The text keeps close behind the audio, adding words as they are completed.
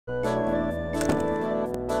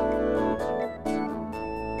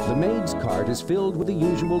The maid's cart is filled with the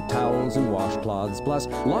usual towels and washcloths, plus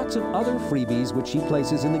lots of other freebies which she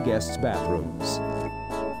places in the guests' bathrooms.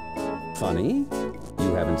 Funny,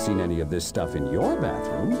 you haven't seen any of this stuff in your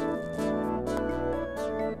bathroom.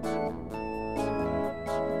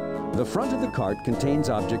 The front of the cart contains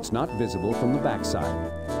objects not visible from the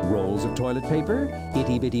backside. Rolls of toilet paper,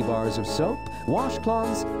 itty-bitty bars of soap,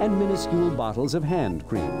 washcloths, and minuscule bottles of hand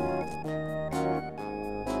cream.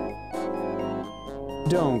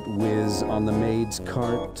 Don't whiz on the maid's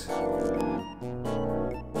cart.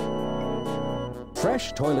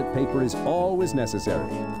 Fresh toilet paper is always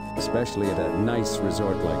necessary, especially at a nice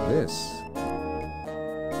resort like this.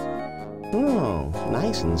 Oh,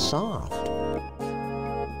 nice and soft.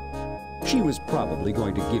 She was probably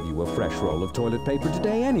going to give you a fresh roll of toilet paper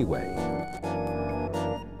today anyway.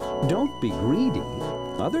 Don't be greedy.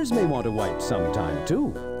 Others may want to wipe sometime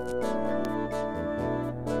too.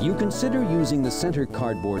 You consider using the center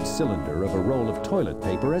cardboard cylinder of a roll of toilet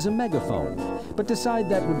paper as a megaphone, but decide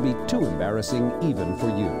that would be too embarrassing even for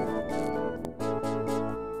you.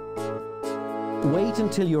 Wait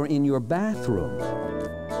until you're in your bathroom.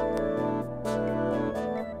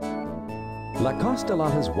 La Costa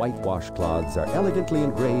Lotta's white washcloths are elegantly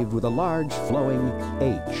engraved with a large flowing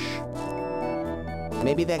H.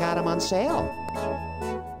 Maybe they got them on sale.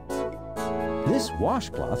 This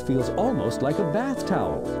washcloth feels almost like a bath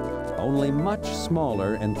towel, only much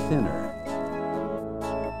smaller and thinner.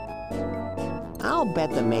 I'll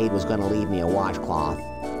bet the maid was going to leave me a washcloth.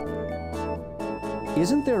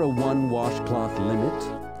 Isn't there a one washcloth limit?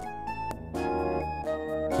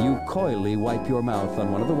 You coyly wipe your mouth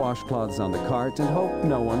on one of the washcloths on the cart and hope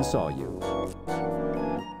no one saw you.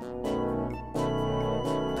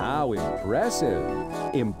 How impressive!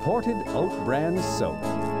 Imported oat bran soap.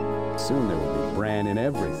 Soon there will be bran in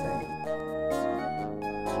everything.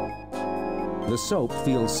 The soap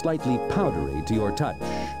feels slightly powdery to your touch.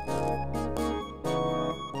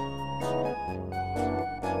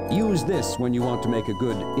 Use this when you want to make a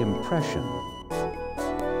good impression.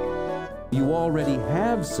 You already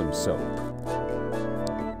have some soap.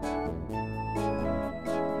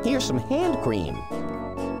 Here's some hand cream.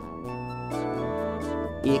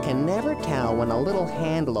 You can never tell when a little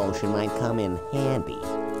hand lotion might come in handy.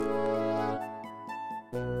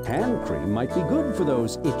 Hand cream might be good for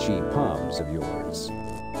those itchy palms of yours.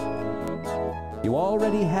 You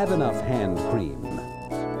already have enough hand cream.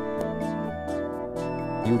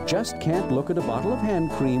 You just can't look at a bottle of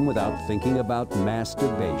hand cream without thinking about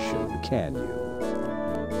masturbation, can you?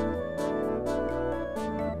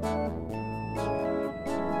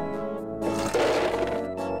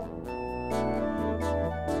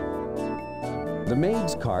 The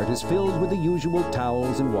maid's cart is filled with the usual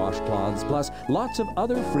towels and washcloths, plus lots of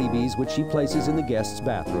other freebies which she places in the guests'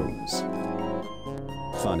 bathrooms.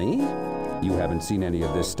 Funny, you haven't seen any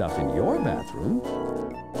of this stuff in your bathroom.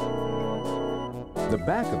 The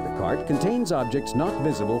back of the cart contains objects not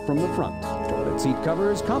visible from the front. Toilet seat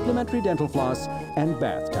covers, complimentary dental floss, and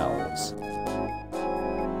bath towels.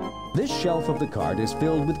 This shelf of the cart is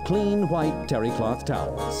filled with clean white terry cloth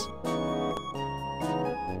towels.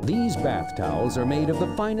 These bath towels are made of the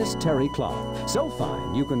finest terry cloth, so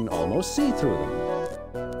fine you can almost see through them.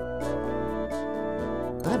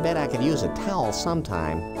 I bet I could use a towel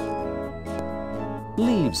sometime.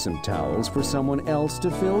 Leave some towels for someone else to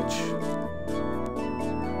filch.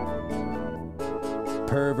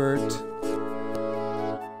 Pervert.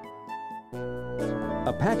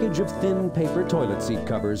 A package of thin paper toilet seat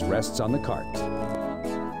covers rests on the cart.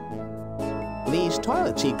 These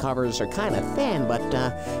toilet seat covers are kind of thin, but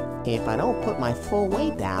if I don't put my full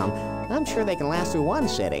weight down, I'm sure they can last through one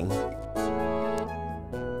sitting.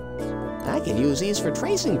 I could use these for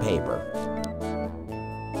tracing paper.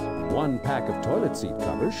 One pack of toilet seat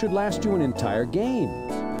covers should last you an entire game.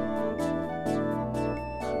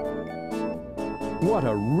 What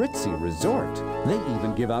a ritzy resort! They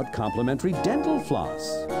even give out complimentary dental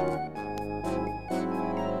floss.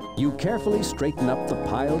 You carefully straighten up the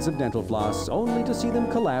piles of dental floss, only to see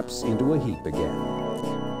them collapse into a heap again.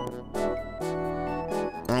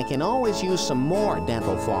 I can always use some more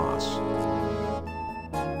dental floss.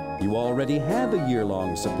 You already have a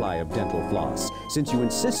year-long supply of dental floss, since you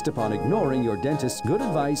insist upon ignoring your dentist's good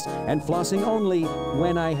advice and flossing only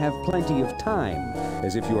when I have plenty of time,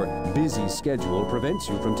 as if your busy schedule prevents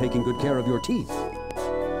you from taking good care of your teeth.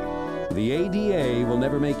 The ADA will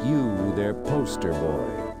never make you their poster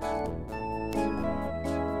boy.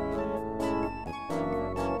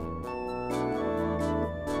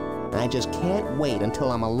 I just can't wait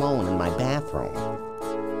until I'm alone in my bathroom.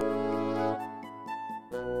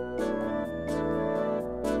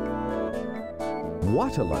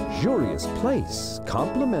 What a luxurious place!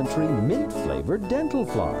 Complimentary mint-flavored dental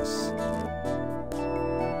floss.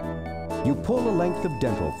 You pull a length of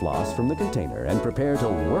dental floss from the container and prepare to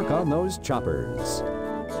work on those choppers.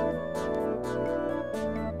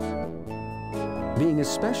 Being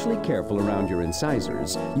especially careful around your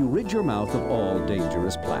incisors, you rid your mouth of all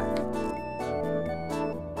dangerous plaque.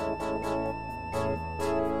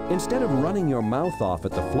 Instead of running your mouth off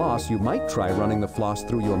at the floss, you might try running the floss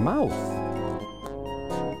through your mouth.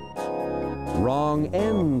 Wrong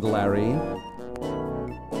end, Larry.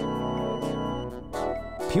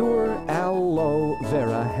 Pure aloe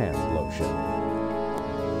vera hand lotion.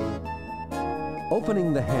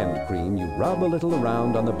 Opening the hand cream, you rub a little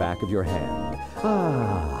around on the back of your hand.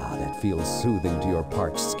 Ah, that feels soothing to your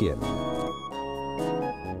parched skin.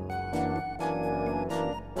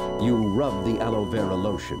 You rub the aloe vera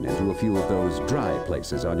lotion into a few of those dry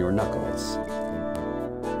places on your knuckles.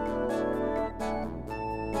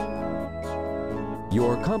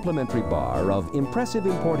 Your complimentary bar of impressive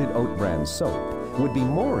imported oat bran soap would be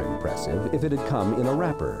more impressive if it had come in a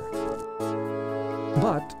wrapper.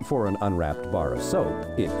 But for an unwrapped bar of soap,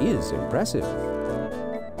 it is impressive.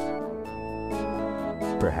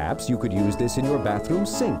 Perhaps you could use this in your bathroom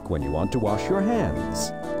sink when you want to wash your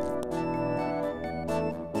hands.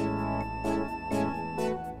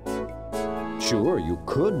 Sure, you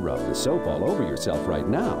could rub the soap all over yourself right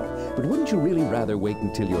now, but wouldn't you really rather wait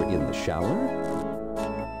until you're in the shower?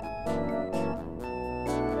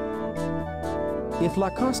 If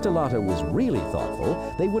La Costa Lotta was really thoughtful,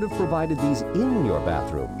 they would have provided these in your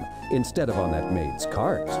bathroom instead of on that maid's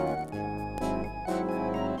cart.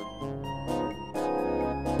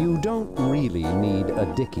 You don't really need a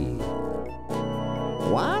dickie.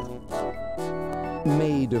 What?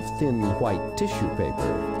 Made of thin white tissue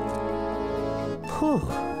paper. Whew.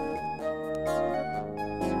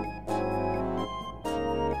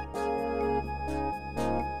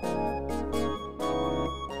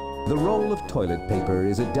 The roll of toilet paper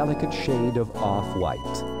is a delicate shade of off-white.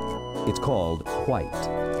 It's called white.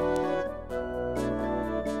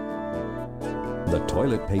 The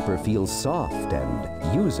toilet paper feels soft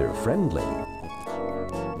and user-friendly.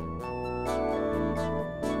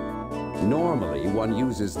 Normally, one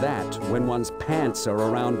uses that when one's pants are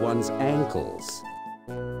around one's ankles.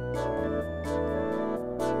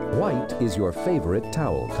 White is your favorite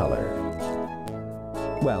towel color.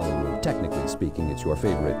 Well, technically speaking, it's your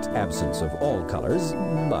favorite absence of all colors,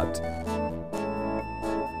 but...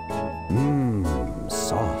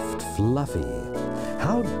 soft, fluffy.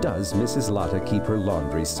 How does Mrs. Lotta keep her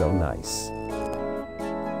laundry so nice?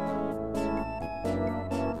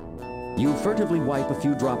 You furtively wipe a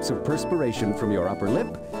few drops of perspiration from your upper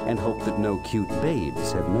lip and hope that no cute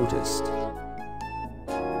babes have noticed.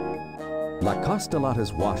 La Costa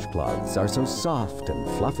Lotta's washcloths are so soft and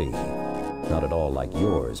fluffy. Not at all like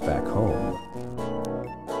yours back home.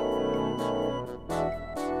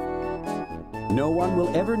 No one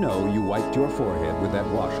will ever know you wiped your forehead with that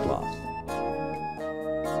washcloth.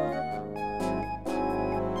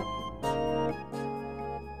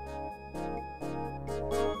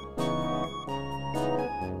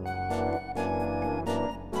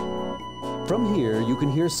 From here, you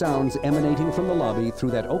can hear sounds emanating from the lobby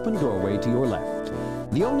through that open doorway to your left.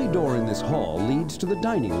 The only door in this hall leads to the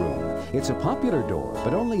dining room. It's a popular door,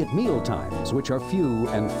 but only at meal times, which are few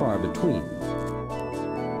and far between.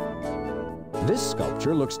 This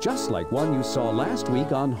sculpture looks just like one you saw last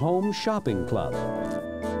week on Home Shopping Club.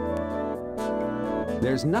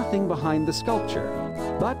 There's nothing behind the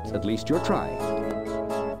sculpture, but at least you're trying.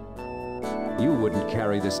 You wouldn't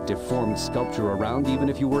carry this deformed sculpture around even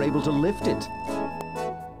if you were able to lift it.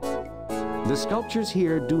 The sculptures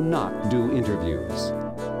here do not do interviews.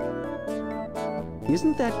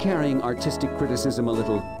 Isn't that carrying artistic criticism a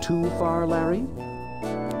little too far, Larry?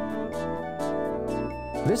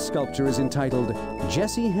 This sculpture is entitled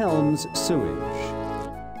Jesse Helms' Sewage.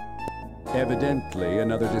 Evidently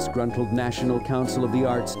another disgruntled National Council of the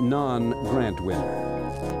Arts non-grant winner.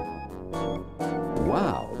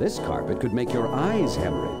 Wow, this carpet could make your eyes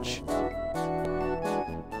hemorrhage.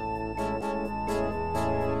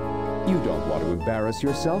 You don't want to embarrass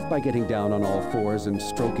yourself by getting down on all fours and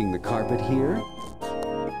stroking the carpet here.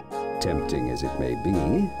 Tempting as it may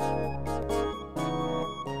be.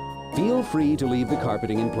 Feel free to leave the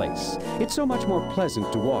carpeting in place. It's so much more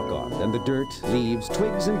pleasant to walk on than the dirt, leaves,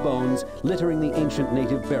 twigs, and bones littering the ancient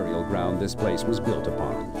native burial ground this place was built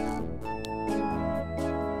upon.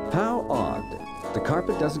 How odd. The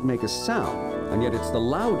carpet doesn't make a sound, and yet it's the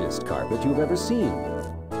loudest carpet you've ever seen.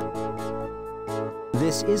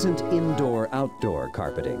 This isn't indoor-outdoor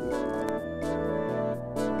carpeting.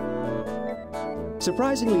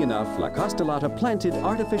 Surprisingly enough, La Costa Lotta planted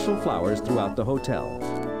artificial flowers throughout the hotel.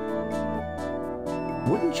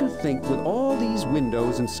 Wouldn't you think with all these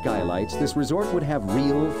windows and skylights, this resort would have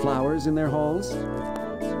real flowers in their halls?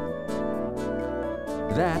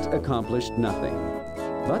 That accomplished nothing.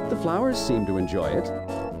 But the flowers seem to enjoy it.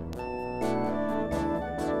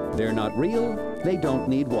 They're not real, they don't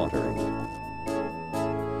need watering.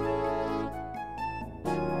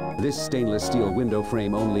 This stainless steel window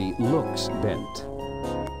frame only looks bent.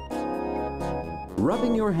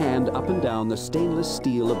 Rubbing your hand up and down the stainless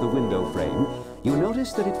steel of the window frame, you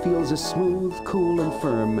notice that it feels as smooth, cool, and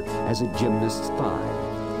firm as a gymnast's thigh.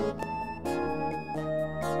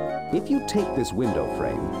 If you take this window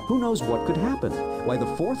frame, who knows what could happen? Why,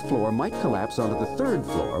 the fourth floor might collapse onto the third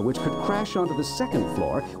floor, which could crash onto the second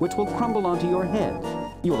floor, which will crumble onto your head.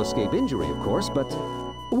 You'll escape injury, of course, but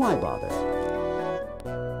why bother?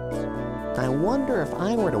 I wonder if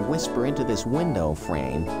I were to whisper into this window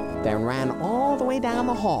frame, then ran all the way down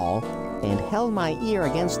the hall and held my ear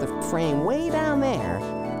against the frame way down there,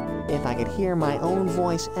 if I could hear my own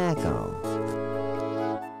voice echo.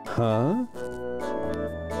 Huh?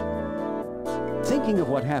 Thinking of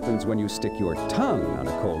what happens when you stick your tongue on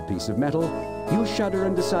a cold piece of metal, you shudder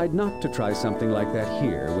and decide not to try something like that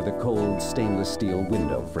here with a cold stainless steel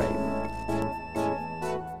window frame.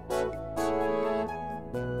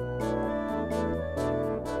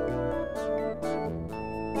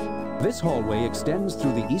 This hallway extends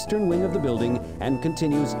through the eastern wing of the building and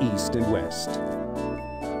continues east and west.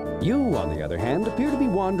 You, on the other hand, appear to be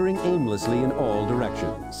wandering aimlessly in all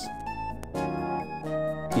directions.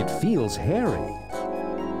 It feels hairy.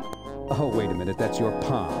 Oh, wait a minute, that's your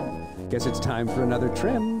palm. Guess it's time for another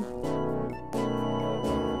trim.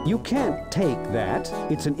 You can't take that.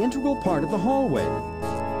 It's an integral part of the hallway.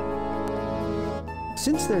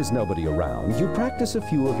 Since there's nobody around, you practice a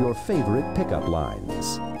few of your favorite pickup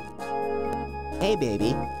lines. Hey,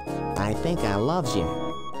 baby, I think I loves you.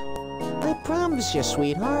 I promise you,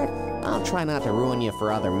 sweetheart, I'll try not to ruin you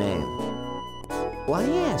for other men. Why,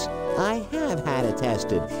 yes, I have had it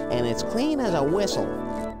tested, and it's clean as a whistle.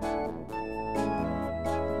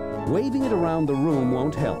 Waving it around the room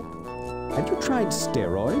won't help. Have you tried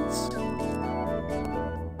steroids?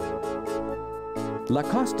 La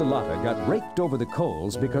Costa Lotta got raked over the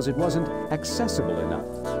coals because it wasn't accessible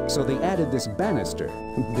enough. So they added this banister.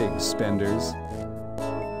 Big spenders.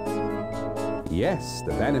 Yes,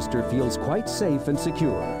 the banister feels quite safe and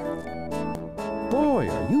secure. Boy,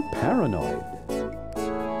 are you paranoid.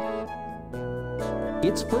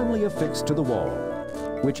 It's firmly affixed to the wall,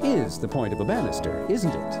 which is the point of a banister,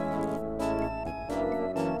 isn't it?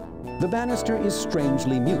 The banister is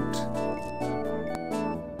strangely mute.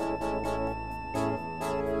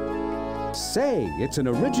 Say, it's an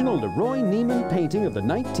original Leroy Neiman painting of the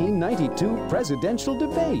 1992 presidential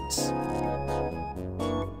debates.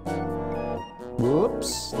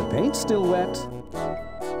 Whoops, the paint's still wet.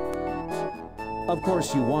 Of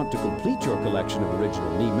course, you want to complete your collection of original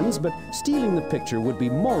Neimans, but stealing the picture would be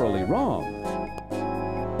morally wrong.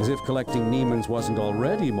 As if collecting Neimans wasn't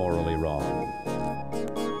already morally wrong.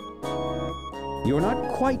 You're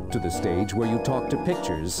not quite to the stage where you talk to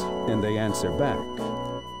pictures and they answer back.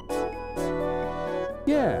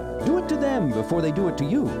 Yeah, do it to them before they do it to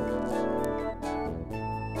you.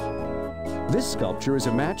 This sculpture is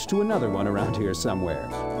a match to another one around here somewhere.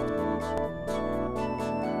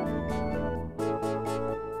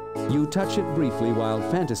 You touch it briefly while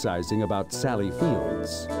fantasizing about Sally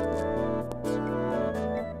Fields.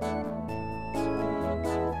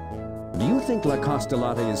 Do you think La Costa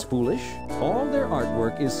Lotta is foolish? All their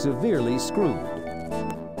artwork is severely screwed.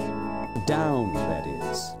 Down, that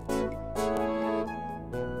is.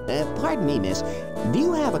 Pardon me, miss. Do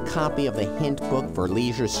you have a copy of the hint book for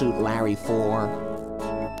Leisure Suit Larry 4?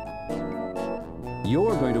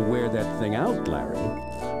 You're going to wear that thing out, Larry.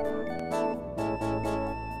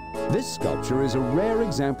 This sculpture is a rare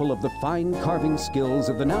example of the fine carving skills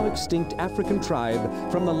of the now extinct African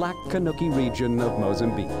tribe from the Lac Kanuki region of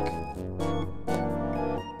Mozambique.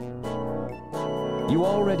 You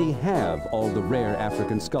already have all the rare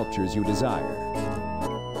African sculptures you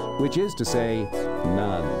desire, which is to say,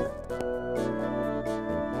 none.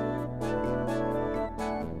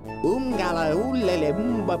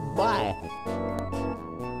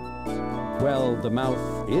 Well, the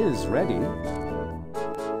mouth is ready.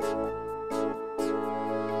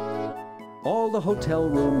 All the hotel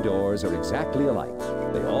room doors are exactly alike.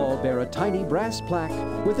 They all bear a tiny brass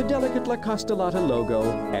plaque with the delicate La Costa Lotta logo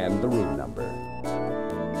and the room number.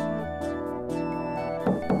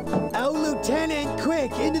 Oh, Lieutenant, quick!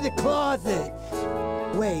 the closet.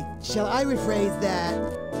 Wait, shall I rephrase that?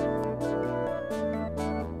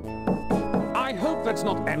 I hope that's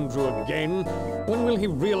not Andrew again. When will he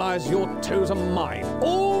realize your toes are mine?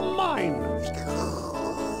 All mine!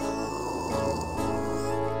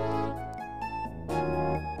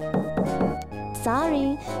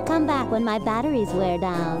 Sorry, come back when my batteries wear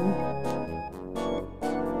down.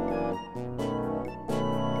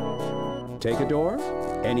 Take a door?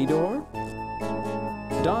 Any door?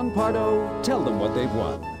 Don Pardo, tell them what they've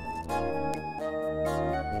won.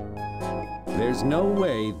 There's no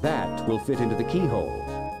way that will fit into the keyhole.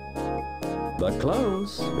 But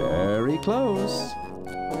close, very close.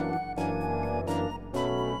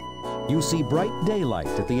 You see bright daylight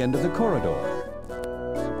at the end of the corridor.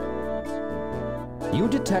 You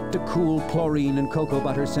detect a cool chlorine and cocoa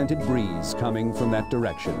butter scented breeze coming from that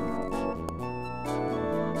direction.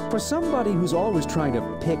 For somebody who's always trying to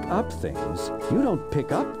pick up things, you don't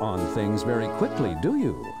pick up on things very quickly, do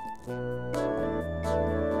you?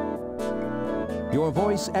 Your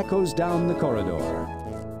voice echoes down the corridor.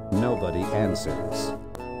 Nobody answers.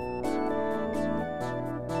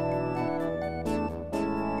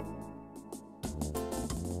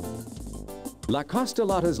 La Costa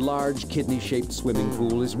Lotta's large, kidney-shaped swimming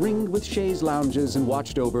pool is ringed with chaise lounges and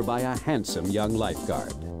watched over by a handsome young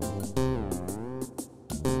lifeguard.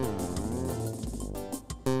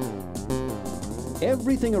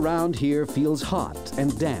 Everything around here feels hot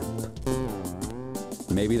and damp.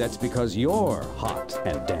 Maybe that's because you're hot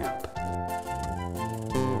and damp.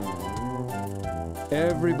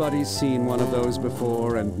 Everybody's seen one of those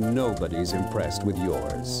before, and nobody's impressed with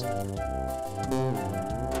yours.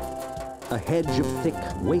 A hedge of thick,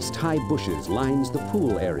 waist-high bushes lines the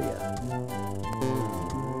pool area.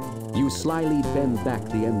 You slyly bend back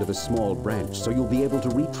the end of a small branch so you'll be able to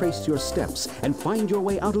retrace your steps and find your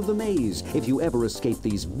way out of the maze if you ever escape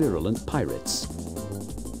these virulent pirates.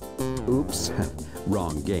 Oops,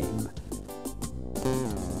 wrong game.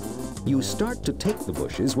 You start to take the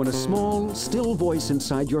bushes when a small, still voice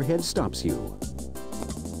inside your head stops you.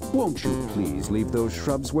 Won't you please leave those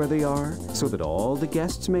shrubs where they are so that all the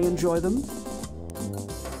guests may enjoy them?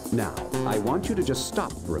 Now, I want you to just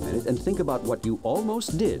stop for a minute and think about what you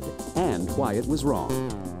almost did and why it was wrong.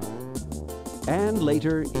 And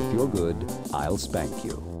later, if you're good, I'll spank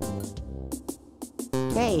you.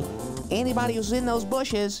 Hey, anybody who's in those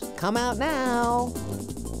bushes, come out now.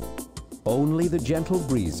 Only the gentle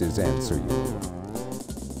breezes answer you.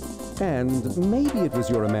 And maybe it was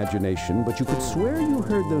your imagination, but you could swear you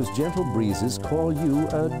heard those gentle breezes call you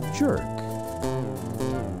a jerk.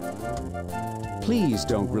 Please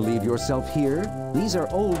don't relieve yourself here. These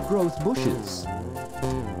are old-growth bushes.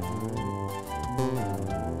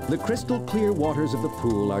 The crystal clear waters of the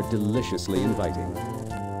pool are deliciously inviting.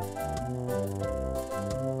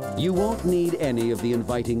 You won't need any of the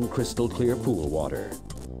inviting crystal clear pool water.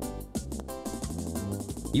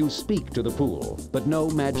 You speak to the pool, but no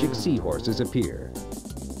magic seahorses appear.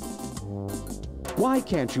 Why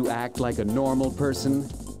can't you act like a normal person?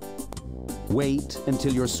 Wait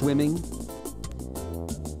until you're swimming?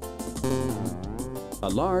 A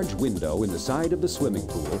large window in the side of the swimming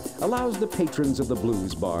pool allows the patrons of the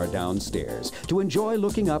blues bar downstairs to enjoy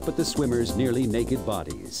looking up at the swimmers' nearly naked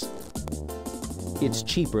bodies. It's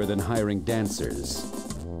cheaper than hiring dancers.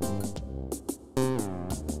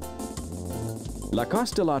 La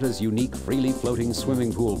Costa Lotta's unique freely floating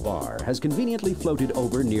swimming pool bar has conveniently floated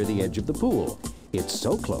over near the edge of the pool. It's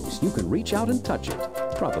so close you can reach out and touch it,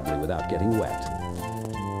 probably without getting wet.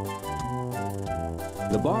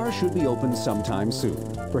 The bar should be open sometime soon,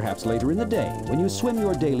 perhaps later in the day when you swim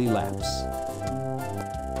your daily laps.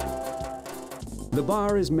 The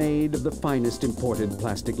bar is made of the finest imported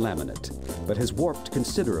plastic laminate, but has warped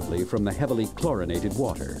considerably from the heavily chlorinated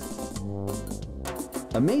water.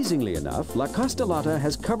 Amazingly enough, La Costa Lotta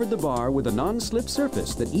has covered the bar with a non-slip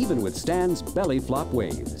surface that even withstands belly flop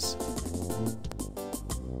waves.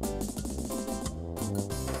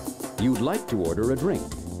 You'd like to order a drink,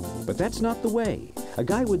 but that's not the way. A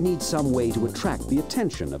guy would need some way to attract the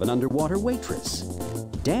attention of an underwater waitress.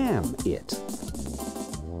 Damn it.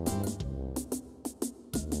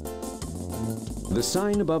 The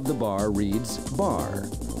sign above the bar reads, "Bar."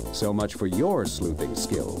 So much for your sleuthing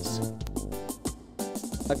skills.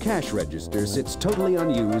 A cash register sits totally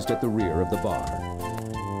unused at the rear of the bar.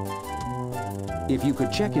 If you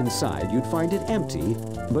could check inside, you'd find it empty,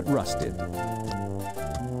 but rusted.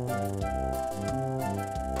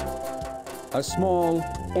 A small,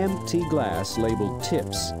 empty glass labeled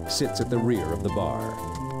tips sits at the rear of the bar.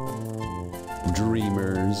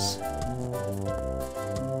 Dreamers.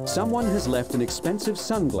 Someone has left an expensive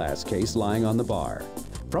sunglass case lying on the bar.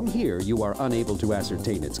 From here, you are unable to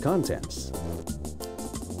ascertain its contents.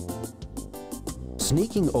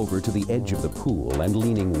 Sneaking over to the edge of the pool and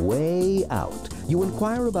leaning way out, you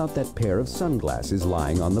inquire about that pair of sunglasses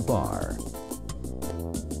lying on the bar.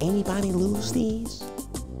 Anybody lose these?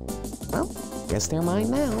 Well, guess they're mine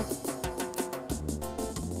now.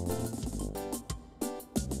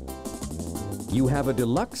 You have a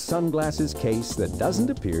deluxe sunglasses case that doesn't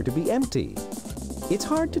appear to be empty. It's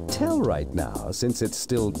hard to tell right now since it's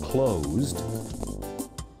still closed.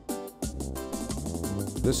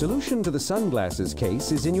 The solution to the sunglasses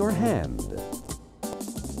case is in your hand.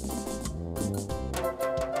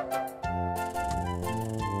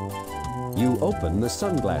 You open the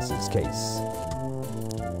sunglasses case.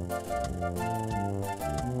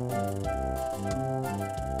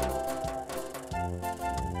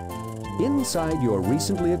 Inside your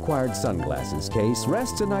recently acquired sunglasses case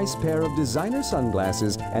rests a nice pair of designer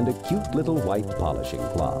sunglasses and a cute little white polishing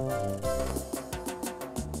cloth.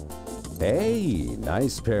 Hey,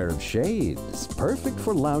 nice pair of shades, perfect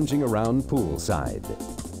for lounging around poolside.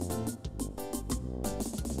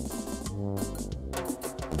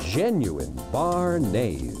 Genuine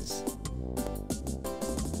Barnays.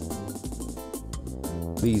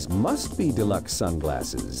 These must be deluxe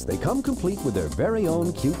sunglasses. They come complete with their very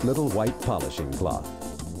own cute little white polishing cloth.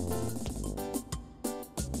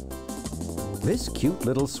 This cute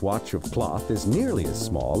little swatch of cloth is nearly as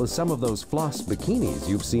small as some of those floss bikinis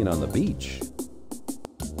you've seen on the beach.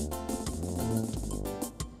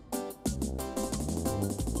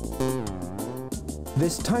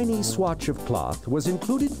 This tiny swatch of cloth was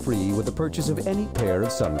included free with the purchase of any pair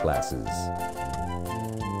of sunglasses.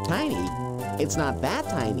 Tiny? It's not that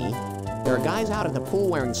tiny. There are guys out at the pool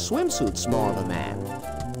wearing swimsuits smaller than that.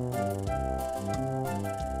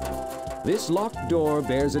 This locked door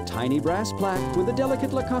bears a tiny brass plaque with a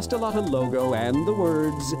delicate Costa Lotta logo and the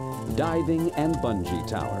words, Diving and Bungee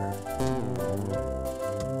Tower.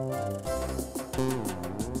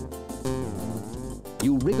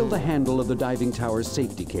 You wriggle the handle of the diving tower's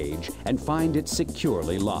safety cage and find it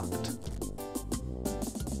securely locked.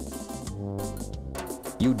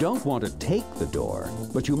 You don't want to take the door,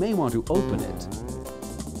 but you may want to open it.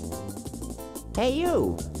 Hey,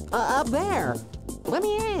 you! Up there! Let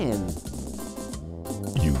me in!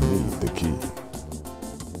 You need the key.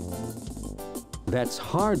 That's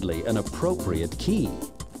hardly an appropriate key.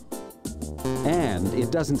 And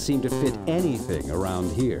it doesn't seem to fit anything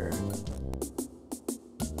around here.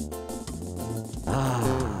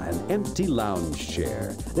 Ah, an empty lounge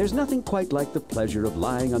chair. There's nothing quite like the pleasure of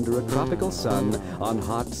lying under a tropical sun on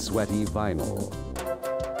hot, sweaty vinyl.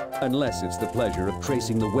 Unless it's the pleasure of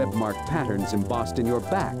tracing the web-mark patterns embossed in your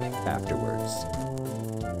back afterwards.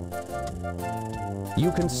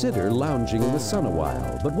 You consider lounging in the sun a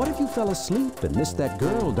while, but what if you fell asleep and missed that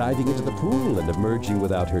girl diving into the pool and emerging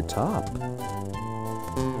without her top?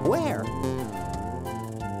 Where?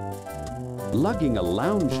 Lugging a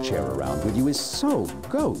lounge chair around with you is so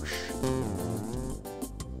gauche.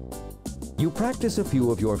 You practice a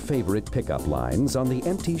few of your favorite pickup lines on the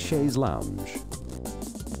empty chaise lounge.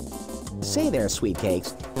 Say there, sweet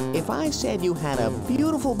cakes. If I said you had a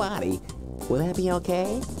beautiful body, would that be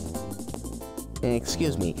okay?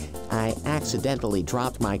 Excuse me, I accidentally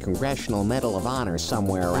dropped my Congressional Medal of Honor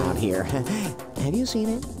somewhere around here. Have you seen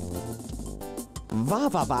it?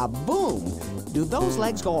 Va-va-va-boom! Do those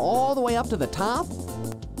legs go all the way up to the top?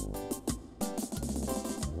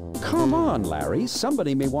 Come on, Larry.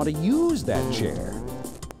 Somebody may want to use that chair.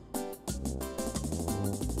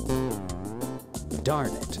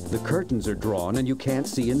 Darn it. The curtains are drawn and you can't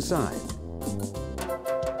see inside.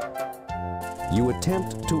 You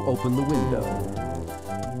attempt to open the window.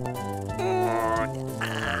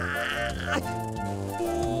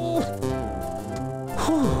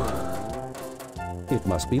 It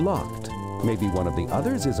must be locked. Maybe one of the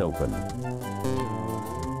others is open.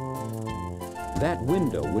 That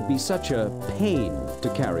window would be such a pain to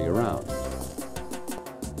carry around.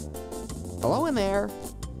 Hello in there.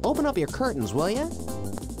 Open up your curtains, will you?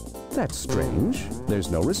 That's strange. There's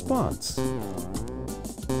no response.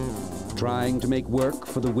 Trying to make work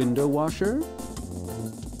for the window washer?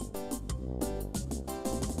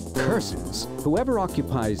 Curses! Whoever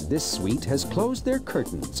occupies this suite has closed their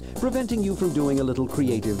curtains, preventing you from doing a little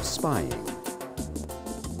creative spying.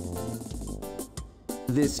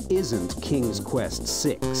 This isn't King's Quest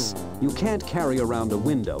VI. You can't carry around a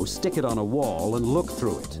window, stick it on a wall, and look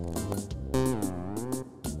through it.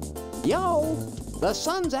 Yo! The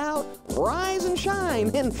sun's out! Rise and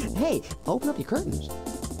shine! And hey, open up your curtains.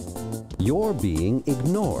 You're being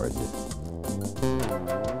ignored.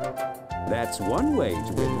 That's one way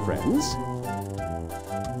to win friends.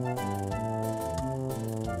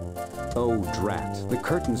 Oh, drat. The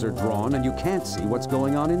curtains are drawn and you can't see what's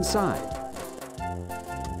going on inside.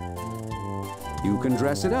 You can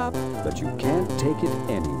dress it up, but you can't take it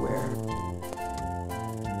anywhere.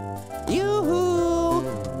 Yoo-hoo!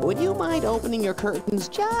 Would you mind opening your curtains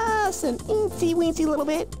just an eensy-weensy little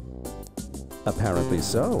bit? Apparently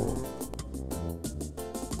so.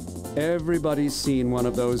 Everybody's seen one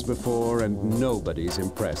of those before, and nobody's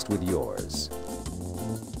impressed with yours.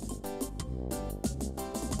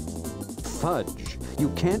 Fudge! You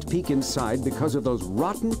can't peek inside because of those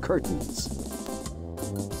rotten curtains.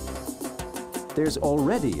 There's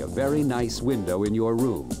already a very nice window in your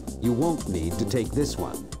room. You won't need to take this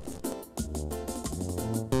one.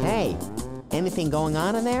 Hey, anything going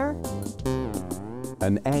on in there?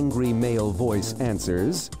 An angry male voice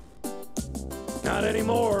answers, Not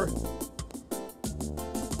anymore.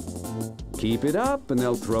 keep it up and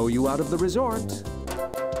they'll throw you out of the resort.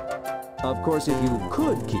 Of course, if you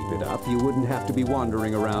could keep it up, you wouldn't have to be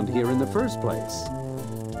wandering around here in the first place.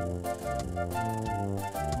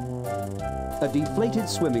 A deflated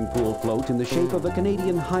swimming pool float in the shape of a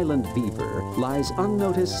Canadian Highland beaver lies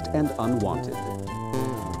unnoticed and unwanted.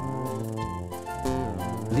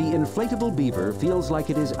 The inflatable beaver feels like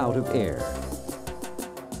it is out of air.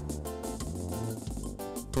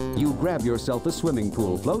 You grab yourself a swimming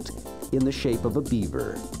pool float in the shape of a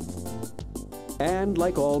beaver. And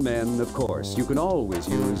like all men, of course, you can always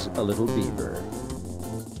use a little beaver.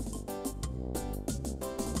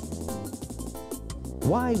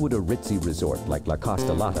 Why would a ritzy resort like La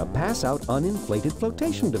Costa Lotta pass out uninflated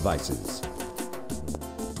flotation devices?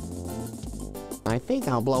 I think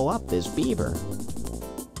I'll blow up this beaver.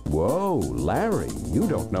 Whoa, Larry, you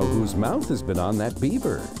don't know whose mouth has been on that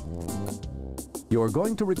beaver. You're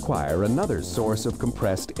going to require another source of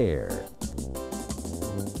compressed air.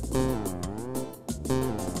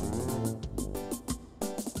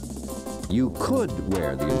 You could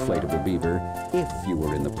wear the inflatable beaver if you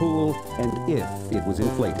were in the pool and if it was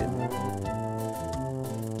inflated.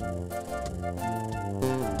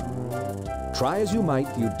 Try as you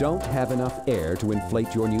might, you don't have enough air to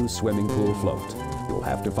inflate your new swimming pool float. You'll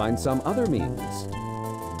have to find some other means.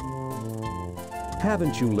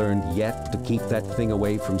 Haven't you learned yet to keep that thing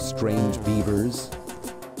away from strange beavers?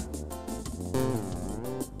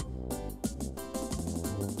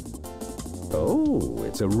 Oh,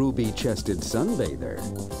 it's a ruby-chested sunbather.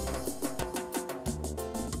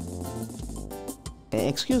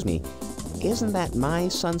 Excuse me, isn't that my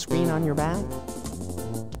sunscreen on your back?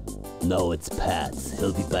 No, it's Pat's.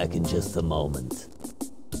 He'll be back in just a moment.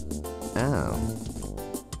 Oh.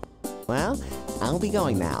 Well, I'll be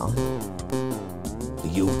going now.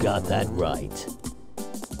 You got that right.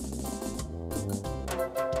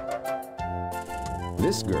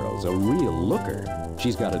 This girl's a real looker.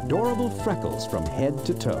 She's got adorable freckles from head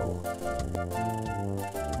to toe.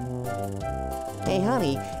 Hey,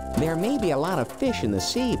 honey, there may be a lot of fish in the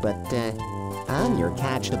sea, but I'm your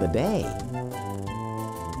catch of the day.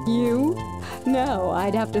 You? No,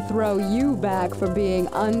 I'd have to throw you back for being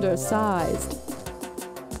undersized.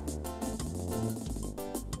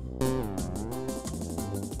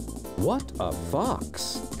 What a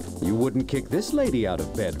fox! You wouldn't kick this lady out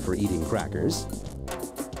of bed for eating crackers.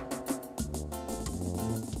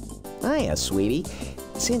 Hiya, sweetie.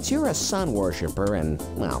 Since you're a sun worshiper and,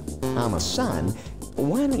 well, I'm a sun,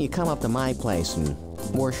 why don't you come up to my place and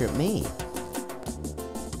worship me?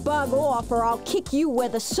 Bug off or I'll kick you where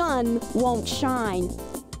the sun won't shine.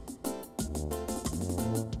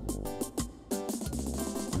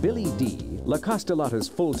 Billy D., La Costa Lotta's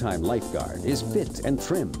full-time lifeguard, is fit and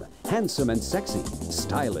trim, handsome and sexy,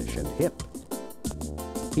 stylish and hip.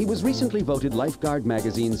 He was recently voted Lifeguard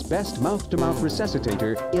Magazine's Best Mouth-to-Mouth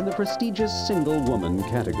Resuscitator in the prestigious Single Woman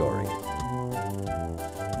category.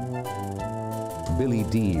 Billy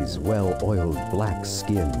D's well-oiled black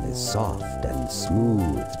skin is soft and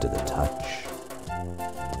smooth to the touch.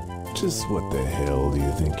 Just what the hell do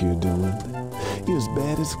you think you're doing? You're as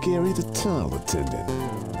bad as Gary the towel attendant.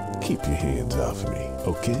 Keep your hands off me,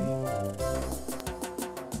 okay?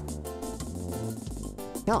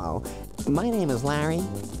 Hello, my name is Larry.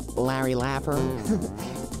 Larry Laffer.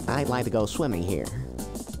 I'd like to go swimming here.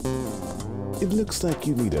 It looks like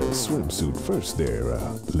you need a swimsuit first there,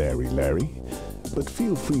 Larry. But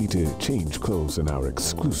feel free to change clothes in our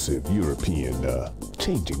exclusive European,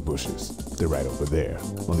 changing bushes. They're right over there,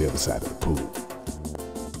 on the other side of the pool.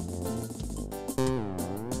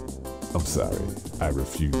 I'm sorry, I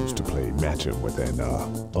refuse to play matching with an,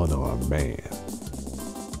 unarmed man.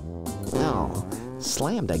 Oh,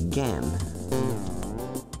 slammed again.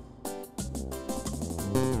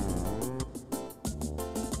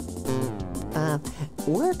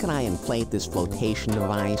 Where could I inflate this flotation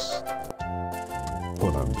device?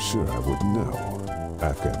 Well, I'm sure I would know.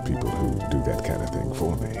 I've got people who do that kind of thing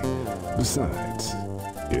for me. Besides,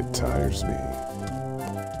 it tires me.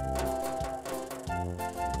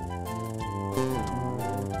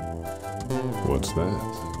 What's that?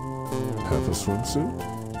 Half a swimsuit?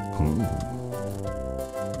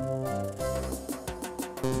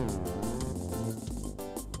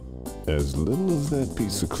 As little as that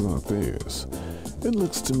piece of cloth is, it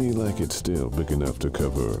looks to me like it's still big enough to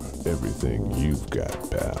cover everything you've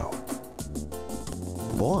got, pal.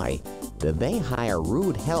 Boy, did they hire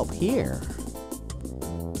rude help here.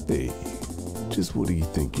 Hey, just what do you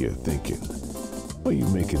think you're thinking? Why are you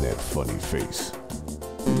making that funny face?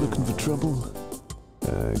 You looking for trouble?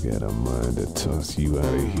 I got a mind to toss you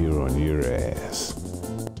out of here on your ass.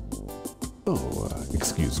 Oh,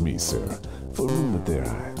 excuse me, sir. For a moment there,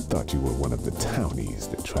 I thought you were one of the townies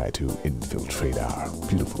that tried to infiltrate our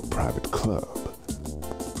beautiful private club.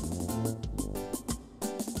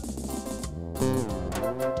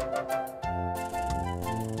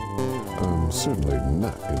 I'm certainly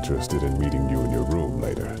not interested in meeting you in your room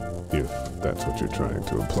later, if that's what you're trying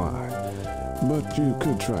to imply. But you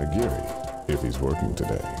could try Gary, if he's working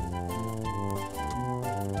today.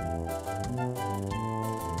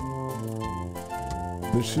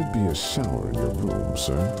 There should be a shower in your room,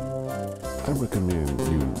 sir. I recommend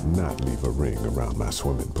you not leave a ring around my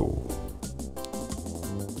swimming pool.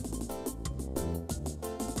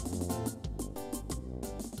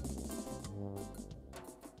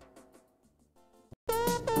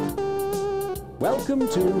 Welcome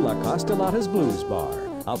to La Costa Lotta's Blues Bar.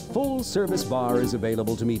 A full-service bar is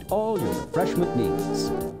available to meet all your refreshment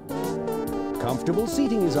needs. Comfortable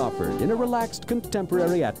seating is offered in a relaxed,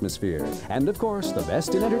 contemporary atmosphere. And of course, the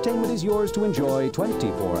best in entertainment is yours to enjoy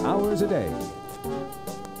 24 hours a day.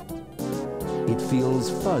 It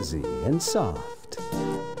feels fuzzy and soft,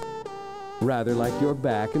 rather like your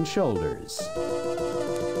back and shoulders.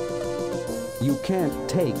 You can't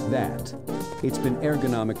take that. It's been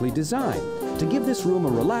ergonomically designed to give this room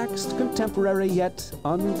a relaxed, contemporary, yet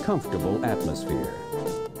uncomfortable atmosphere.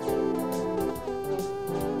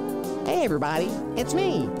 Hey everybody, it's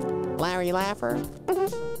me, Larry Laffer.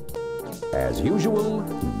 As usual,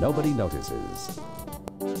 nobody notices.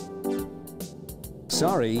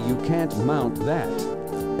 Sorry, you can't mount that.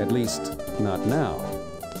 At least, not now.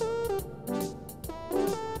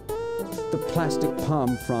 The plastic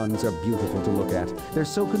palm fronds are beautiful to look at. They're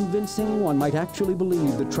so convincing one might actually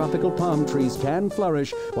believe that tropical palm trees can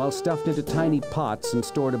flourish while stuffed into tiny pots and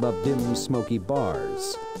stored above dim, smoky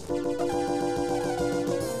bars.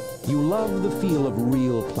 You love the feel of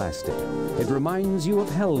real plastic. It reminds you of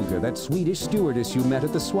Helga, that Swedish stewardess you met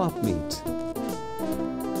at the swap meet.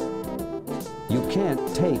 You can't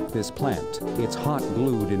take this plant. It's hot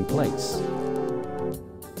glued in place.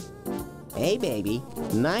 Hey baby,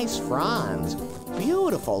 nice fronds,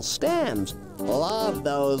 beautiful stems. Love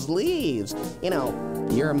those leaves. You know,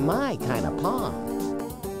 you're my kind of palm.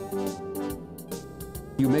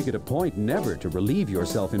 You make it a point never to relieve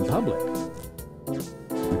yourself in public.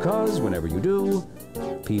 Because whenever you do,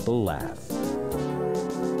 people laugh.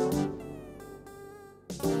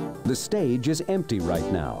 The stage is empty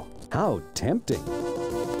right now. How tempting.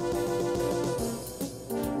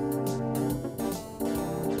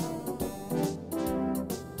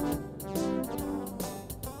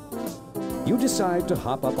 You decide to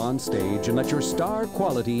hop up on stage and let your star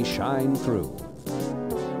quality shine through.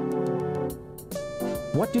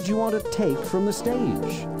 What did you want to take from the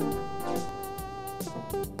stage?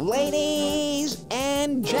 Ladies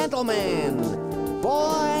and gentlemen,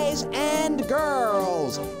 boys and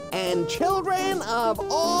girls, and children of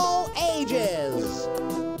all ages.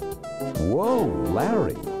 Whoa,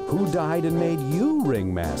 Larry, who died and made you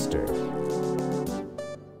ringmaster?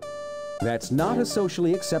 That's not a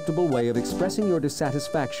socially acceptable way of expressing your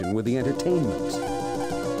dissatisfaction with the entertainment.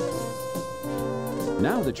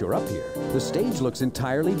 Now that you're up here, the stage looks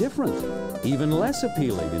entirely different. Even less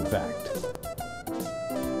appealing, in fact.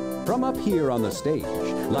 From up here on the stage,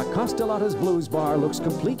 La Costa Lotta's Blues Bar looks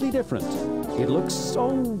completely different. It looks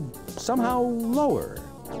somehow lower.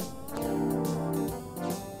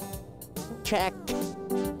 Check,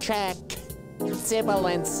 check,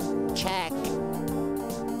 sibilance, check.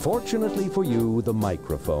 Fortunately for you, the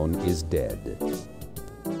microphone is dead.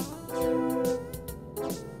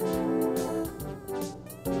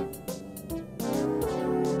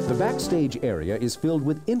 The backstage area is filled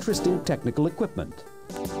with interesting technical equipment,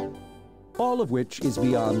 all of which is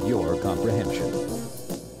beyond your comprehension.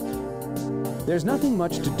 There's nothing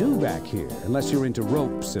much to do back here unless you're into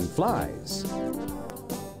ropes and flies.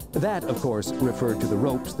 That, of course, referred to the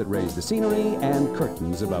ropes that raise the scenery and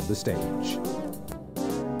curtains above the stage.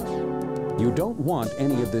 You don't want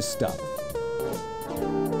any of this stuff.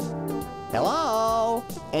 Hello?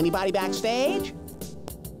 Anybody backstage?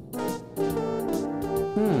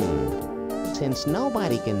 Since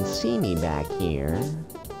nobody can see me back here...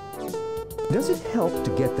 Does it help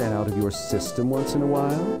to get that out of your system once in a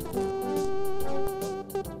while?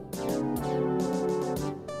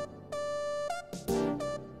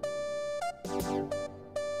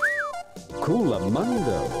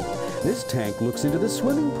 Culamundo! This tank looks into the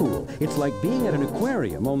swimming pool. It's like being at an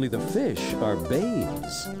aquarium, only the fish are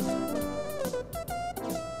babes.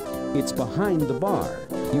 It's behind the bar.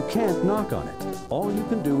 You can't knock on it. All you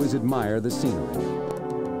can do is admire the scenery.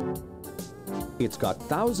 It's got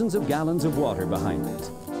thousands of gallons of water behind it.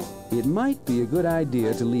 It might be a good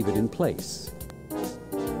idea to leave it in place.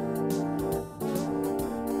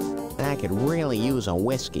 I could really use a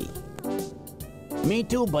whiskey. Me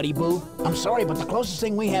too, buddy boo. I'm sorry, but the closest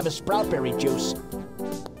thing we have is sproutberry juice.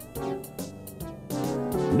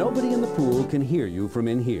 Nobody in the pool can hear you from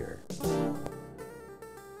in here.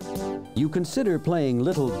 You consider playing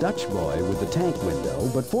Little Dutch Boy with the tank window,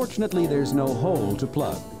 but fortunately there's no hole to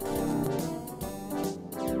plug.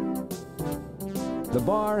 The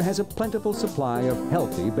bar has a plentiful supply of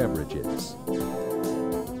healthy beverages.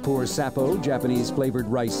 Pour Sapo Japanese-flavored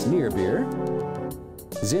rice near beer,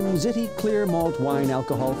 Zimziti clear malt wine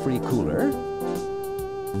alcohol-free cooler,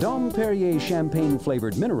 Dom Perrier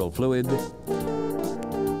champagne-flavored mineral fluid,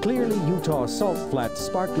 Clearly Utah Salt Flat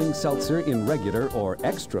Sparkling Seltzer in regular or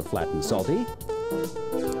extra flat and salty,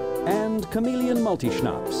 and Chameleon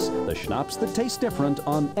Multi-Schnapps, the schnapps that taste different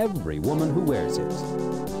on every woman who wears it.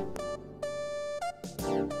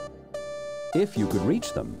 If you could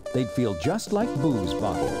reach them, they'd feel just like booze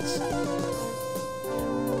bottles.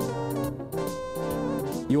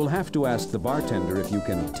 You'll have to ask the bartender if you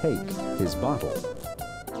can take his bottle.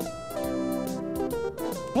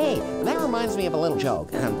 Hey, that reminds me of a little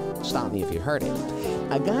joke. Stop me if you heard it.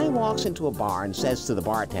 A guy walks into a bar and says to the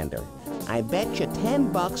bartender, "I bet you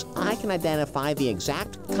 $10 I can identify the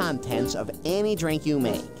exact contents of any drink you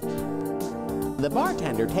make." The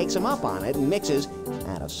bartender takes him up on it and mixes,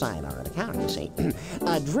 out of sight on the counter, you see,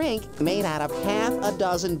 a drink made out of half a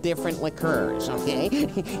dozen different liqueurs, okay?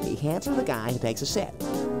 He hands it to the guy who takes a sip.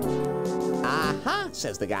 "Aha,"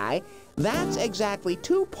 says the guy, "that's exactly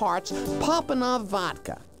 2 parts Popinov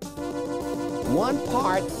vodka, 1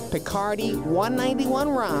 part Picardy 191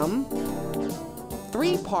 rum,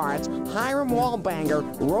 3 parts Hiram Wallbanger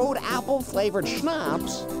Road Apple flavored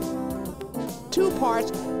schnapps, 2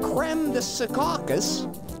 parts Creme de Secaucus,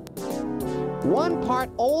 1 part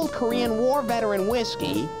Old Korean War Veteran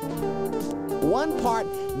whiskey, 1 part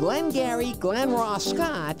Glengarry Glen Ross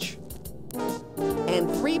Scotch, and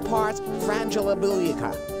 3 parts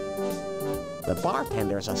Frangilabilica." The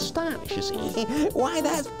bartender's astonished, you see. "Why,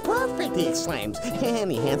 that's perfect," he exclaims, and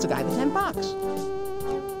he hands the guy the $10.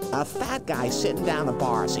 A fat guy sitting down the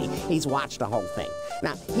bar, see, he's watched the whole thing.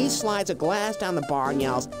 Now, he slides a glass down the bar and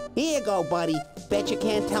yells, "Here you go, buddy. Bet you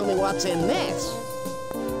can't tell me what's in this."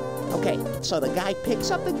 Okay, so the guy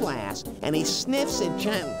picks up the glass and he sniffs it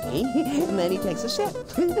gently, and then he takes a sip.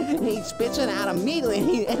 He spits it out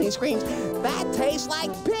immediately and he screams, "That tastes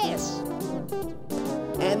like piss!"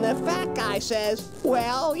 And the fat guy says,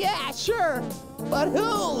 "Well, yeah, sure, but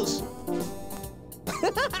whose?"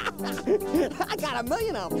 I got 1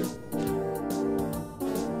 million of them.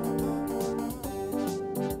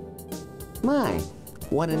 My,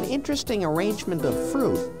 what an interesting arrangement of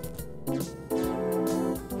fruit.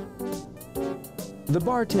 The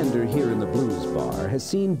bartender here in the blues bar has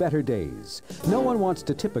seen better days. No one wants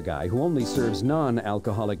to tip a guy who only serves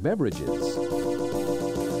non-alcoholic beverages.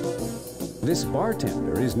 This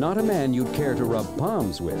bartender is not a man you'd care to rub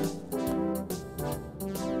palms with.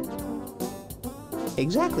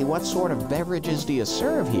 Exactly what sort of beverages do you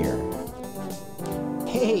serve here?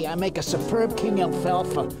 Hey, I make a superb king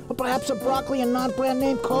alfalfa, or perhaps a broccoli and non-brand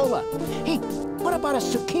name cola. Hey, what about a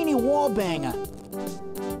zucchini wallbanger?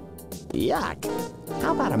 Yuck.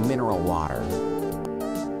 How about a mineral water?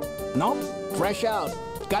 Nope, fresh out.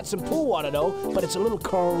 Got some pool water though, but it's a little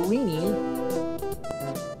creamy.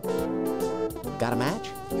 Got a match?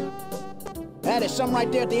 There's some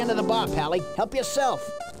right there at the end of the bar, Pally. Help yourself.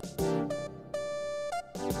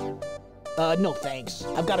 No thanks.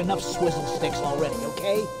 I've got enough swizzle sticks already,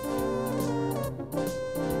 okay?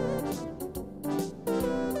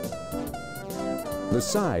 The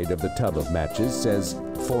side of the tub of matches says,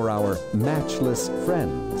 "For our matchless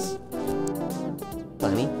friends."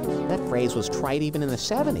 Funny, that phrase was trite even in the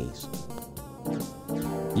 70s.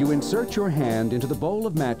 You insert your hand into the bowl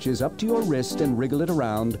of matches up to your wrist and wriggle it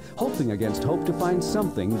around, hoping against hope to find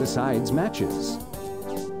something besides matches.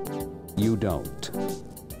 You don't.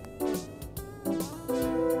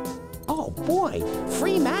 Oh boy,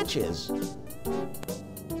 free matches.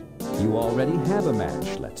 You already have a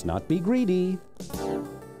match. Let's not be greedy.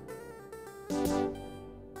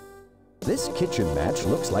 This kitchen match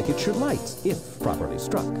looks like it should light, if properly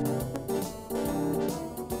struck.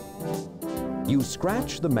 You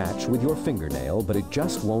scratch the match with your fingernail, but it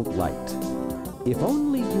just won't light. If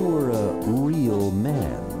only you were a real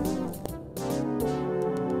man.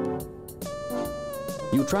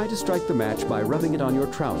 You try to strike the match by rubbing it on your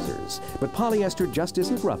trousers, but polyester just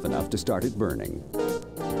isn't rough enough to start it burning.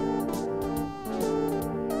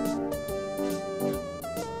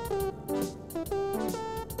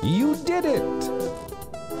 You did it!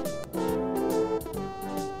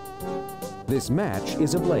 This match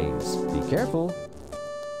is ablaze. Be careful.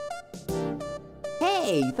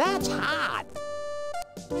 Hey, that's hot!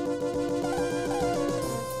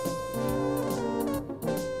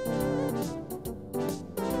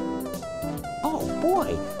 Oh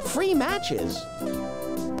boy, free matches!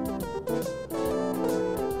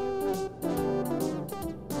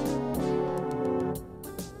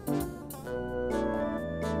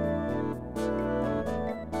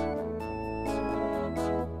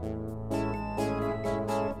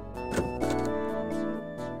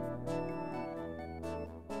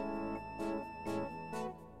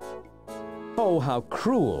 Oh, how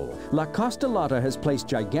cruel! La Costa Lotta has placed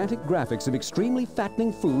gigantic graphics of extremely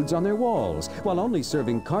fattening foods on their walls, while only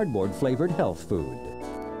serving cardboard-flavored health food.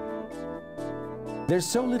 There's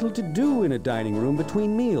so little to do in a dining room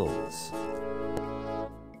between meals.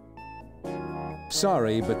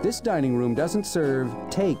 Sorry, but this dining room doesn't serve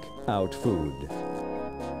take-out food.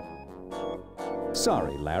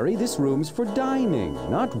 Sorry, Larry, this room's for dining,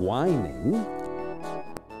 not whining.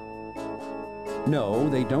 No,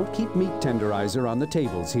 they don't keep meat tenderizer on the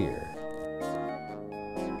tables here.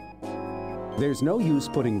 There's no use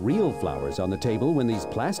putting real flowers on the table when these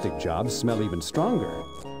plastic jobs smell even stronger.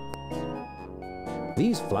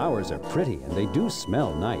 These flowers are pretty and they do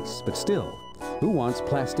smell nice, but still, who wants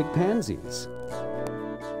plastic pansies?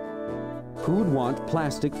 Who'd want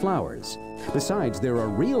plastic flowers? Besides, there are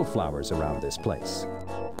real flowers around this place.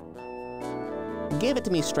 Give it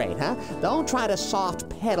to me straight, huh? Don't try to soft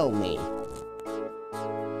pedal me.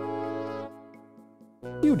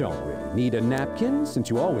 You don't really need a napkin, since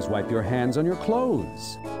you always wipe your hands on your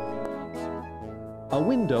clothes. A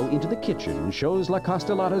window into the kitchen shows La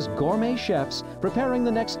Costa Lotta's gourmet chefs preparing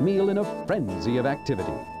the next meal in a frenzy of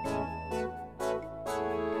activity.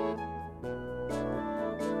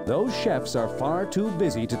 Those chefs are far too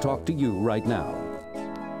busy to talk to you right now.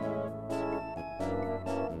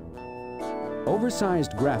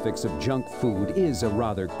 Oversized graphics of junk food is a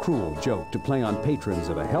rather cruel joke to play on patrons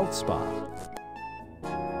of a health spa.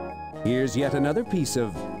 Here's yet another piece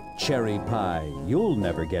of cherry pie you'll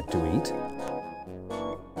never get to eat.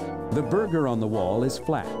 The burger on the wall is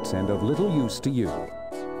flat and of little use to you.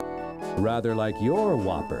 Rather like your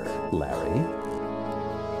Whopper, Larry.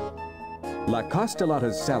 La Costa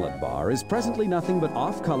Lotta's salad bar is presently nothing but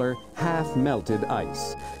off-color, half-melted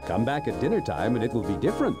ice. Come back at dinner time and it will be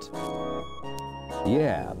different.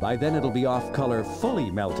 Yeah, by then it'll be off-color, fully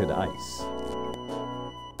melted ice.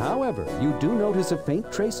 However, you do notice a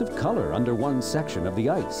faint trace of color under one section of the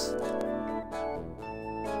ice.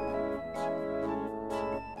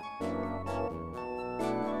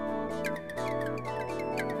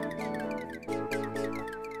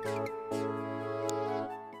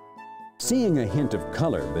 Seeing a hint of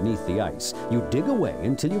color beneath the ice, you dig away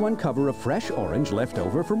until you uncover a fresh orange left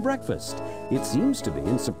over from breakfast. It seems to be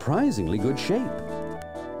in surprisingly good shape.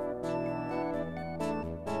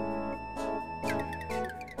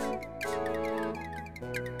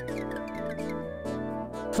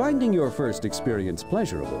 Finding your first experience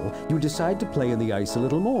pleasurable, you decide to play in the ice a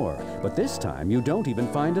little more, but this time you don't even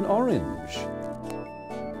find an orange.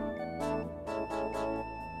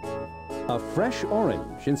 A fresh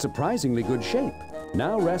orange in surprisingly good shape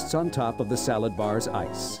now rests on top of the salad bar's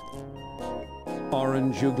ice.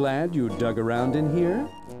 Orange, you glad you dug around in here?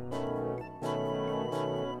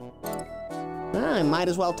 I might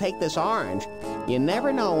as well take this orange. You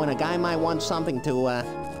never know when a guy might want something to,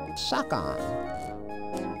 suck on.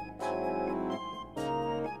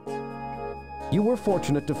 You were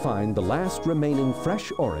fortunate to find the last remaining fresh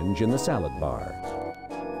orange in the salad bar.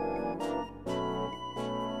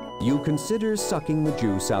 You consider sucking the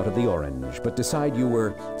juice out of the orange, but decide you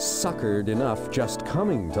were suckered enough just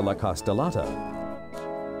coming to La Costa Lotta.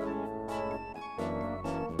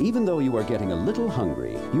 Even though you are getting a little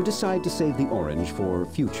hungry, you decide to save the orange for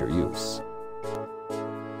future use.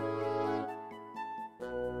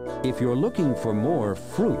 If you're looking for more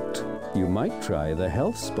fruit, you might try the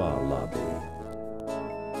health spa lobby.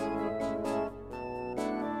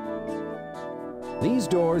 These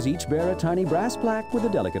doors each bear a tiny brass plaque with a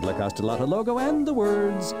delicate Costa Lotta logo and the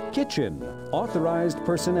words, Kitchen, authorized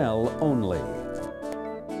personnel only.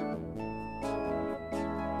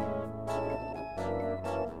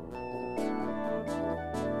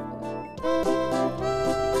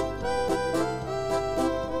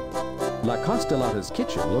 Costa Lotta's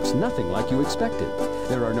kitchen looks nothing like you expected.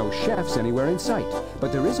 There are no chefs anywhere in sight,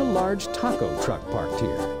 but there is a large taco truck parked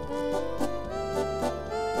here.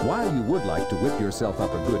 While you would like to whip yourself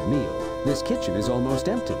up a good meal, this kitchen is almost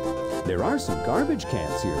empty. There are some garbage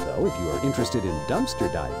cans here, though, if you are interested in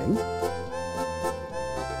dumpster diving.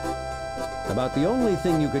 About the only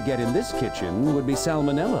thing you could get in this kitchen would be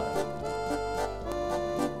salmonella.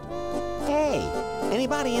 Hey,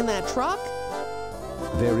 anybody in that truck?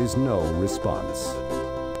 There is no response.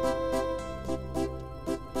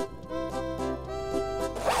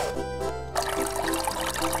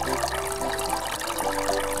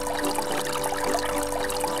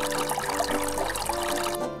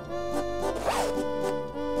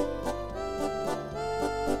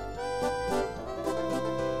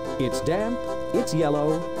 It's damp, it's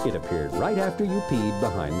yellow, it appeared right after you peed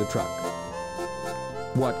behind the truck.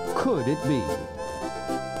 What could it be?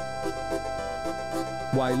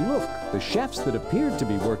 Why, look, the chefs that appeared to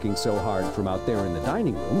be working so hard from out there in the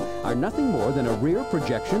dining room are nothing more than a rear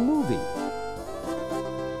projection movie.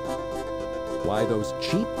 Why, those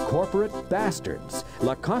cheap corporate bastards.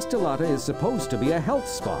 Costa Lotta is supposed to be a health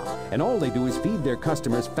spa, and all they do is feed their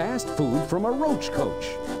customers fast food from a roach coach.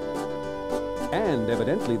 And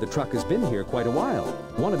evidently the truck has been here quite a while.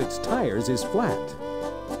 One of its tires is flat.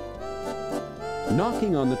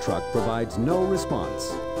 Knocking on the truck provides no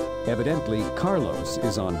response. Evidently, Carlos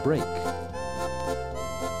is on break.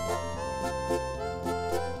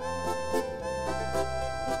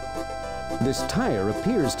 This tire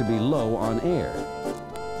appears to be low on air.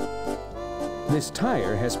 This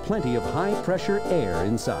tire has plenty of high-pressure air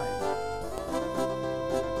inside.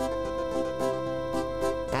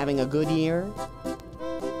 Having a good year?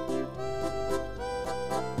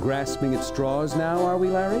 Grasping at straws now, are we,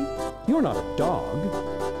 Larry? You're not a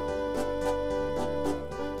dog.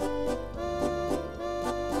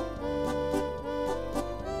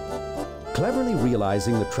 Cleverly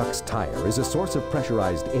realizing the truck's tire is a source of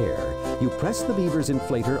pressurized air, you press the beaver's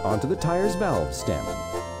inflator onto the tire's valve stem.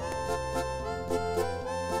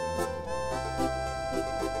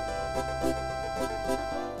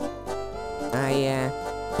 I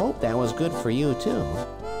hope that was good for you, too.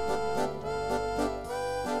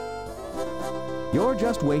 You're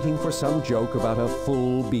just waiting for some joke about a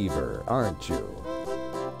full beaver, aren't you?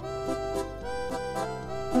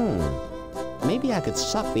 Maybe I could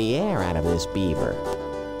suck the air out of this beaver.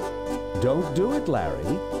 Don't do it,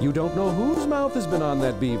 Larry. You don't know whose mouth has been on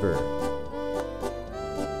that beaver.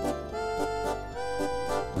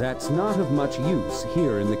 That's not of much use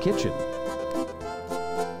here in the kitchen.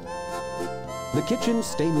 The kitchen's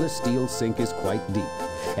stainless steel sink is quite deep.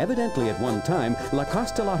 Evidently, at one time,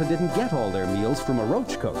 Costa Lotta didn't get all their meals from a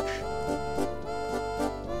roach coach.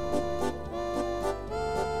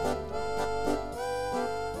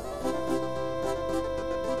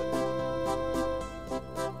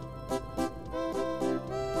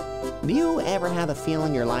 Do you ever have the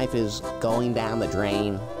feeling your life is going down the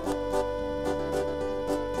drain?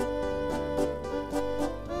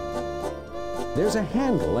 There's a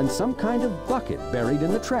handle and some kind of bucket buried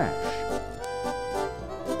in the trash.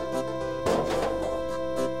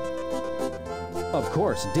 Of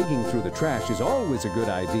course, digging through the trash is always a good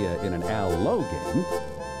idea in an Al Lowe game.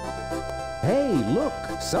 Hey, look!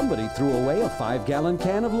 Somebody threw away a 5-gallon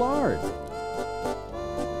can of lard.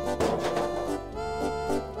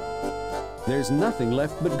 There's nothing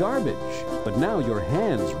left but garbage, but now your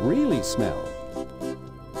hands really smell.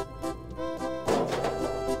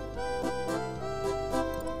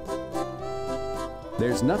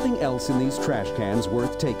 There's nothing else in these trash cans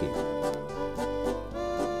worth taking.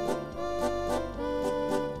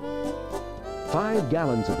 5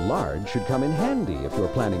 gallons of lard should come in handy if you're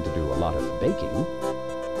planning to do a lot of baking.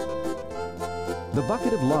 The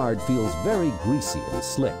bucket of lard feels very greasy and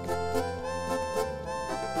slick.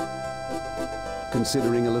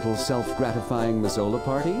 Considering a little self-gratifying Mazzola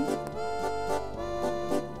party?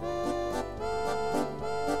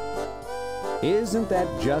 Isn't that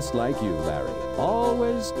just like you, Larry?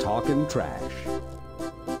 Always talking trash.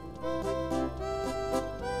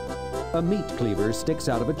 A meat cleaver sticks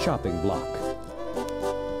out of a chopping block.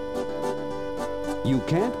 You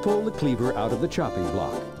can't pull the cleaver out of the chopping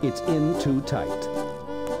block. It's in too tight.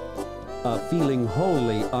 A feeling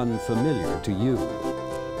wholly unfamiliar to you.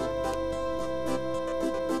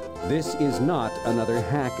 This is not another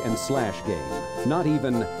hack and slash game. Not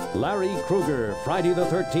even Larry Krueger, Friday the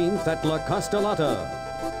 13th at La Costa Lotta.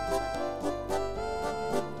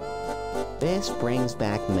 This brings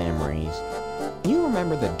back memories. You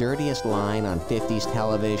remember the dirtiest line on 50s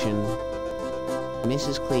television?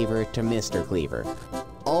 Mrs. Cleaver to Mr. Cleaver.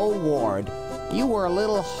 Oh, Ward, you were a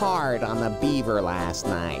little hard on the beaver last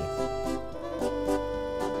night.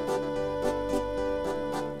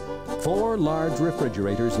 4 large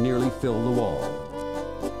refrigerators nearly fill the wall.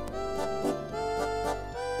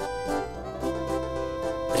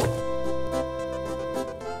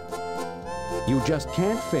 You just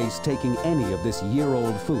can't face taking any of this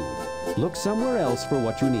year-old food. Look somewhere else for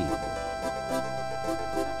what you need.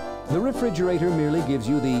 The refrigerator merely gives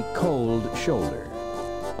you the cold shoulder.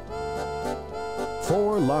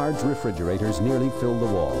 4 large refrigerators nearly fill the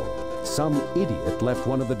wall. Some idiot left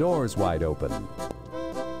one of the doors wide open.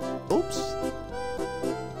 Oops.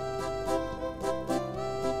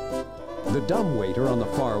 The dumbwaiter on the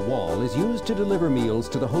far wall is used to deliver meals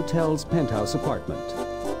to the hotel's penthouse apartment.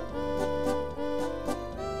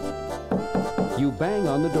 You bang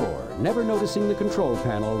on the door, never noticing the control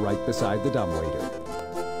panel right beside the dumbwaiter.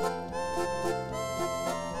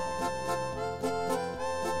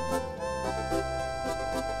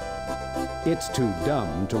 It's too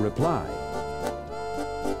dumb to reply.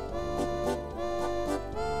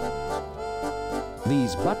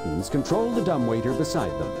 These buttons control the dumbwaiter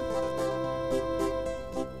beside them.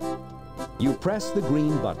 You press the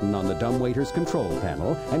green button on the dumbwaiter's control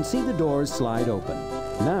panel and see the doors slide open.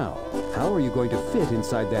 Now, how are you going to fit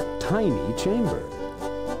inside that tiny chamber?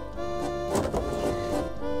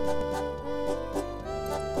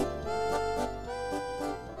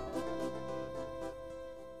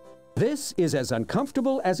 This is as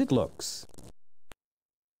uncomfortable as it looks.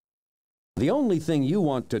 The only thing you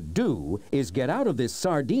want to do is get out of this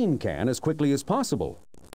sardine can as quickly as possible.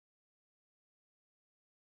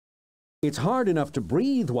 It's hard enough to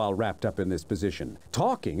breathe while wrapped up in this position.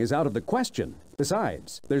 Talking is out of the question.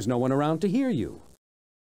 Besides, there's no one around to hear you.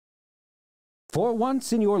 For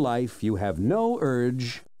once in your life, you have no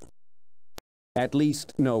urge, at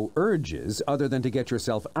least no urges, other than to get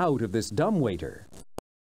yourself out of this dumbwaiter.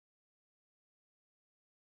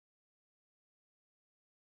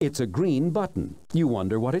 It's a green button. You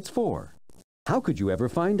wonder what it's for. How could you ever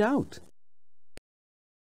find out?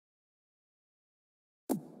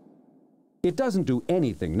 It doesn't do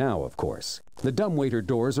anything now, of course. The dumbwaiter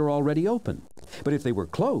doors are already open. But if they were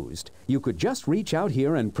closed, you could just reach out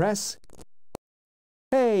here and press...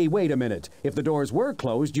 Hey, wait a minute. If the doors were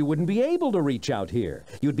closed, you wouldn't be able to reach out here.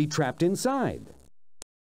 You'd be trapped inside.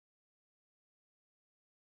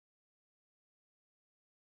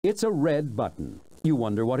 It's a red button. You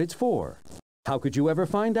wonder what it's for. How could you ever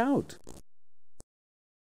find out?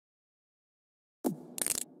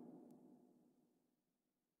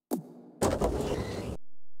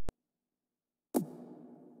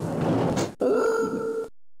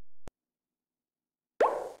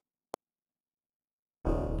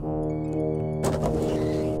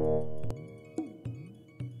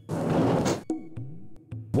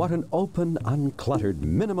 What an open, uncluttered,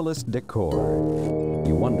 minimalist decor.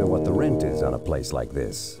 You wonder what the rent is on a place like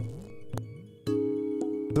this.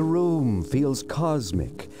 The room feels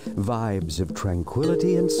cosmic. Vibes of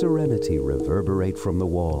tranquility and serenity reverberate from the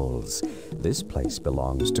walls. This place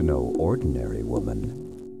belongs to no ordinary woman.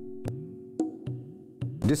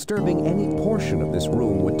 Disturbing any portion of this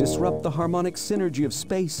room would disrupt the harmonic synergy of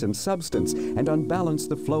space and substance and unbalance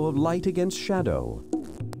the flow of light against shadow.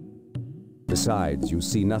 Besides, you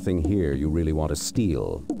see nothing here you really want to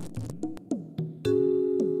steal.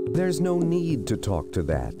 There's no need to talk to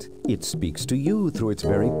that. It speaks to you through its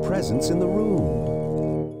very presence in the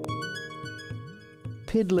room.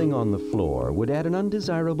 Piddling on the floor would add an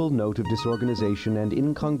undesirable note of disorganization and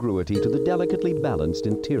incongruity to the delicately balanced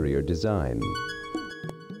interior design.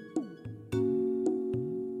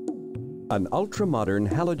 An ultra-modern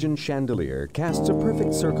halogen chandelier casts a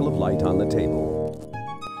perfect circle of light on the table.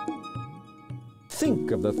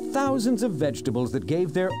 Think of the thousands of vegetables that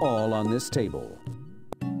gave their all on this table.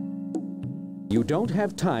 You don't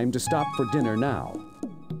have time to stop for dinner now.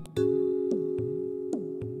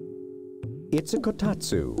 It's a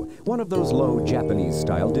kotatsu, one of those low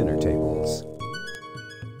Japanese-style dinner tables.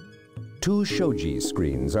 2 shoji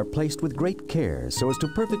screens are placed with great care so as to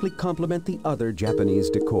perfectly complement the other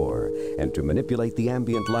Japanese decor and to manipulate the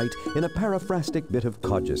ambient light in a paraphrastic bit of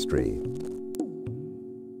casuistry.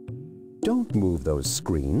 Don't move those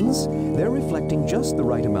screens. They're reflecting just the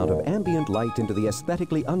right amount of ambient light into the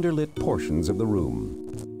aesthetically underlit portions of the room.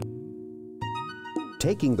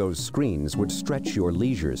 Taking those screens would stretch your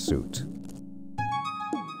leisure suit.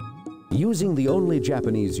 Using the only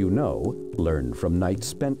Japanese you know, learned from nights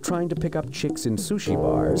spent trying to pick up chicks in sushi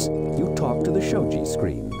bars, you talk to the shoji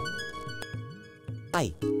screen.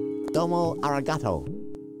 Hi, domo arigato.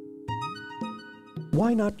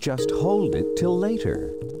 Why not just hold it till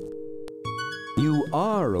later? You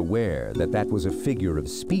are aware that that was a figure of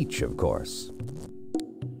speech, of course.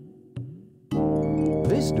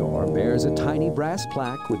 This door bears a tiny brass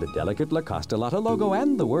plaque with the delicate La Costa Lotta logo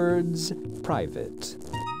and the words, "Private."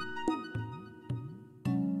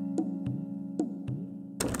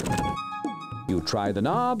 You try the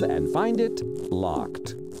knob and find it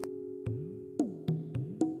locked.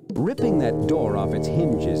 Ripping that door off its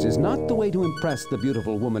hinges is not the way to impress the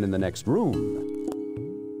beautiful woman in the next room.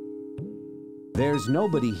 There's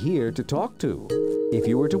nobody here to talk to. If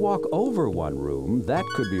you were to walk over one room, that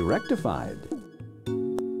could be rectified.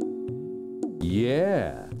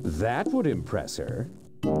 Yeah, that would impress her.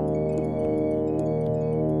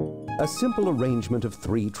 A simple arrangement of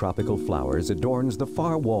 3 tropical flowers adorns the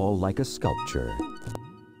far wall like a sculpture.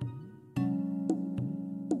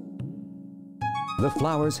 The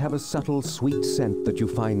flowers have a subtle, sweet scent that you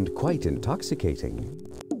find quite intoxicating.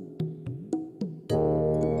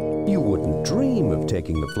 You wouldn't dream of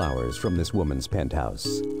taking the flowers from this woman's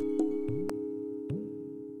penthouse.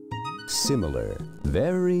 Similar,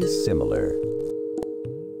 very similar.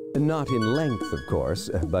 Not in length, of course,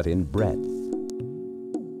 but in breadth.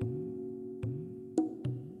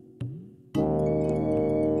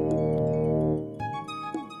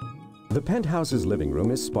 The penthouse's living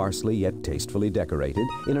room is sparsely yet tastefully decorated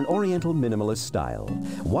in an oriental minimalist style.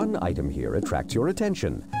 One item here attracts your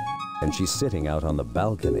attention, and she's sitting out on the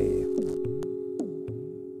balcony.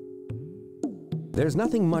 There's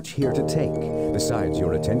nothing much here to take. Besides,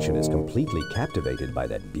 your attention is completely captivated by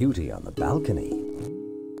that beauty on the balcony.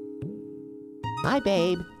 Hi,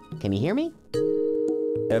 babe. Can you hear me?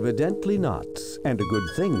 Evidently not, and a good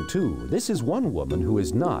thing, too. This is one woman who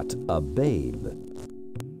is not a babe.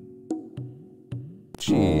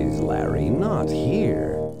 Geez, Larry, not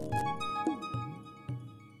here.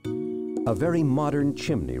 A very modern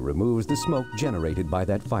chimney removes the smoke generated by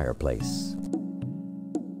that fireplace.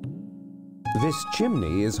 This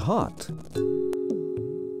chimney is hot.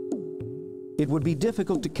 It would be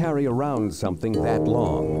difficult to carry around something that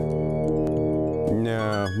long.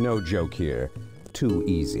 No, no joke here. Too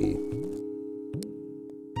easy.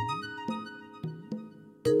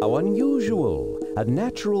 How unusual! A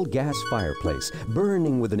natural gas fireplace,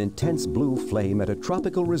 burning with an intense blue flame at a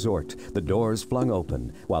tropical resort, the doors flung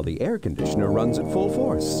open, while the air conditioner runs at full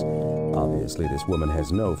force. Obviously, this woman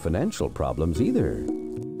has no financial problems either.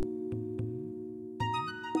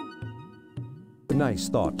 Nice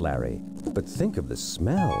thought, Larry, but think of the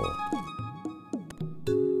smell.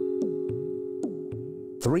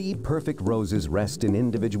 3 perfect roses rest in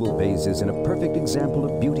individual vases in a perfect example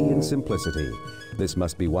of beauty and simplicity. This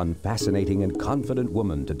must be one fascinating and confident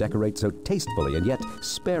woman to decorate so tastefully and yet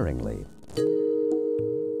sparingly.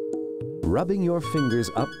 Rubbing your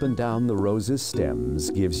fingers up and down the rose's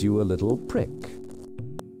stems gives you a little prick.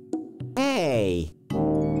 Hey!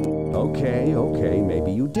 Okay,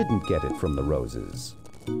 maybe you didn't get it from the roses.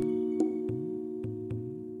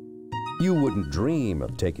 You wouldn't dream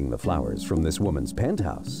of taking the flowers from this woman's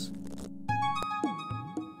penthouse.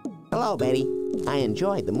 Hello, Betty. I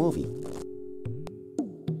enjoyed the movie.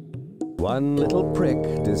 One little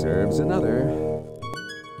prick deserves another.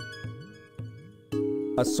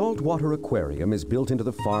 A saltwater aquarium is built into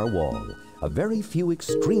the far wall. A very few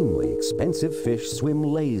extremely expensive fish swim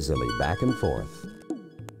lazily back and forth.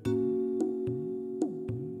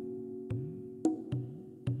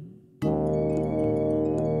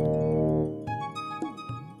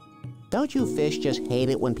 Don't you fish just hate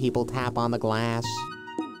it when people tap on the glass?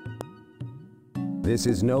 This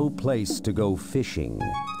is no place to go fishing.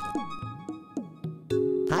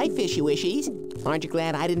 Hi, fishy wishies. Aren't you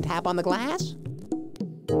glad I didn't tap on the glass?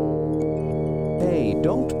 Hey,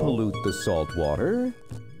 don't pollute the salt water.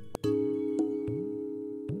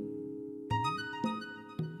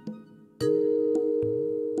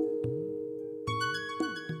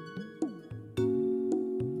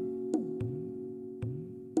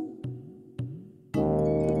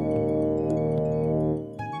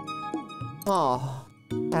 Oh,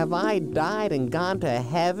 have I died and gone to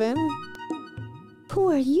heaven? Who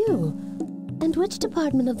are you? And which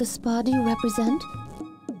department of the spa do you represent?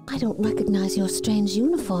 I don't recognize your strange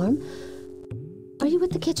uniform. Are you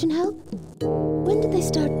with the kitchen help? When did they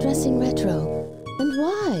start dressing retro? And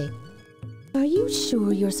why? Are you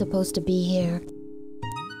sure you're supposed to be here?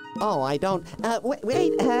 Oh, I don't.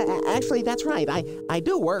 Wait, actually, that's right. I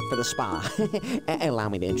do work for the spa. Allow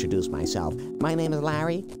me to introduce myself. My name is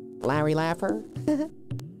Larry. Larry Laffer.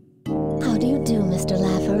 How do you do, Mr.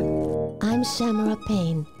 Laffer? I'm Shamara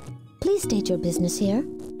Payne. Please state your business here.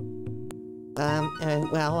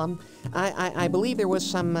 I believe there was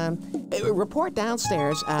some report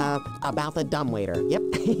downstairs about the dumbwaiter. Yep,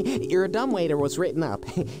 your dumbwaiter was written up.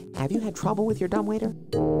 Have you had trouble with your dumbwaiter?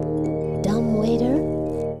 Dumbwaiter?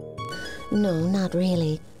 No, not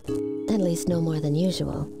really. At least no more than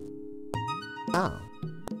usual. Oh.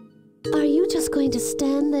 Are you just going to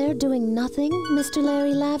stand there doing nothing, Mr.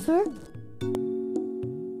 Larry Laffer?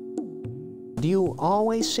 Do you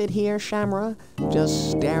always sit here, Shamara,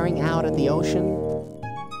 just staring out at the ocean?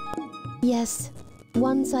 Yes.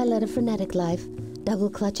 Once I led a frenetic life,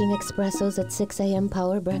 double-clutching espressos at 6 a.m.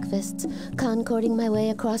 power breakfasts, concording my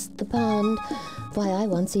way across the pond. Why, I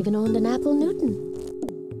once even owned an Apple Newton.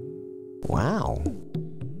 Wow.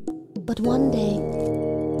 But one day,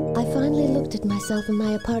 I finally looked at myself in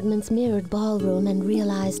my apartment's mirrored ballroom and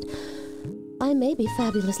realized I may be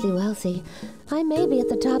fabulously wealthy. I may be at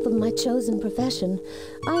the top of my chosen profession.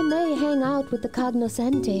 I may hang out with the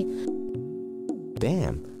cognoscenti.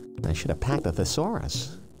 Damn, I should have packed a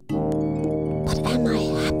thesaurus. But am I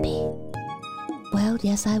happy? Well,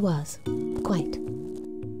 yes, I was. Quite.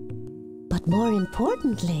 But more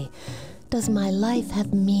importantly, does my life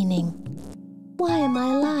have meaning? Why am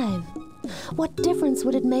I alive? What difference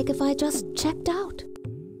would it make if I just checked out?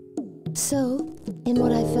 So, in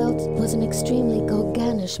what I felt was an extremely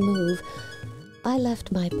Gauganish move, I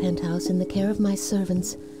left my penthouse in the care of my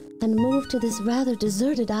servants and moved to this rather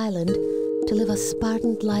deserted island to live a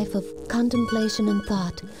Spartan life of contemplation and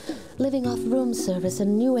thought, living off room service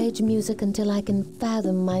and new age music until I can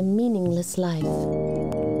fathom my meaningless life.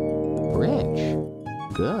 Rich.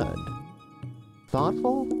 Good.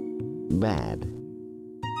 Thoughtful. Bad.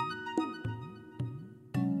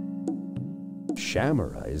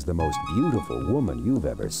 Shamara is the most beautiful woman you've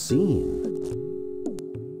ever seen.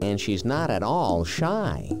 And she's not at all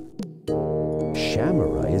shy.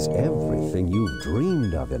 Shamara is everything you've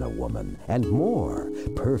dreamed of in a woman, and more.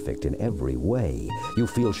 Perfect in every way. You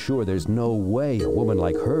feel sure there's no way a woman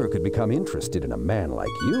like her could become interested in a man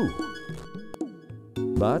like you.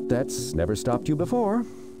 But that's never stopped you before.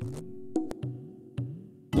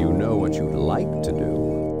 You know what you'd like to do.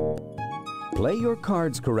 Play your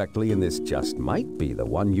cards correctly, and this just might be the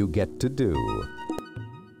one you get to do.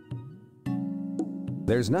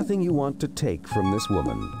 There's nothing you want to take from this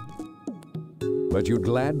woman, but you'd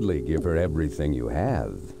gladly give her everything you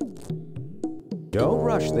have. Don't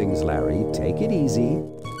rush things, Larry. Take it easy.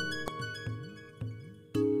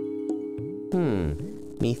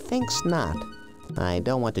 Methinks not. I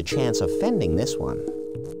don't want to chance offending this one.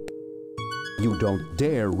 You don't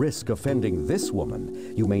dare risk offending this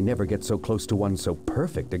woman. You may never get so close to one so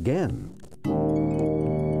perfect again.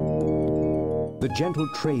 The gentle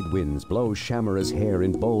trade winds blow Shamara's hair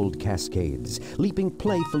in bold cascades, leaping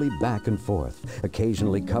playfully back and forth,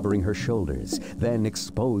 occasionally covering her shoulders, then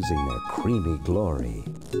exposing their creamy glory.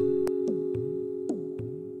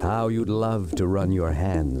 How you'd love to run your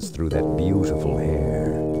hands through that beautiful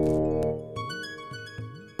hair.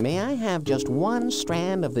 May I have just one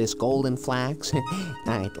strand of this golden flax?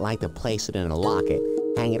 I'd like to place it in a locket,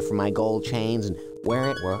 hang it from my gold chains, and wear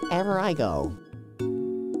it wherever I go.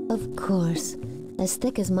 Of course. As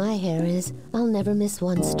thick as my hair is, I'll never miss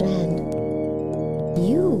one strand.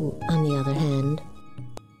 You, on the other hand...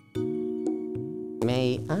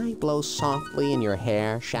 May I blow softly in your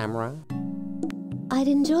hair, Shamara? I'd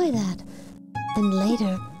enjoy that. And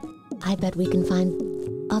later, I bet we can find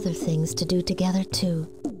other things to do together, too.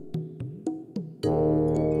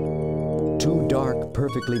 Two dark,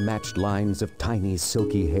 perfectly matched lines of tiny,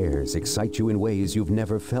 silky hairs excite you in ways you've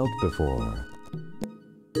never felt before.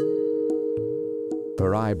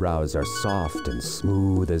 Her eyebrows are soft and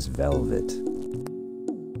smooth as velvet.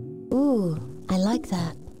 Ooh, I like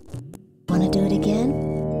that. Wanna do it again?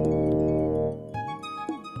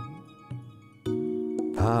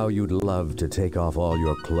 How you'd love to take off all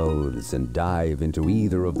your clothes and dive into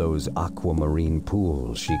either of those aquamarine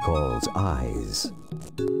pools she calls eyes.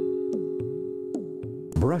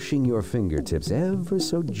 Brushing your fingertips ever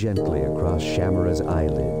so gently across Shamara's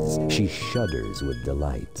eyelids, she shudders with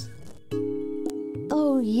delight.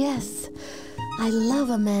 Oh, yes. I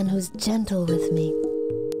love a man who's gentle with me.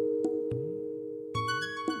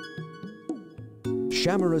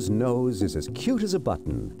 Shamara's nose is as cute as a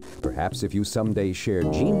button. Perhaps if you someday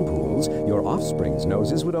shared gene pools, your offspring's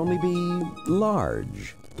noses would only be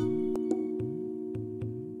large.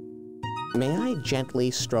 May I gently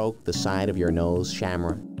stroke the side of your nose,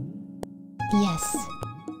 Shamara? Yes.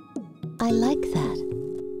 I like that.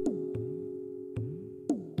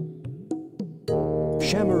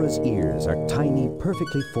 Shamara's ears are tiny,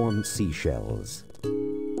 perfectly formed seashells.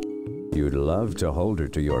 You'd love to hold her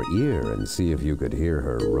to your ear and see if you could hear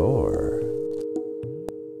her roar.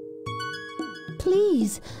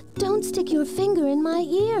 Please, don't stick your finger in my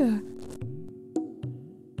ear.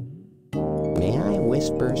 May I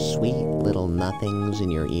whisper sweet little nothings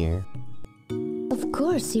in your ear? Of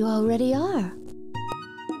course, you already are.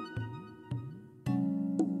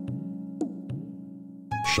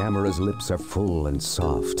 Shamara's lips are full and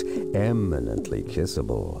soft, eminently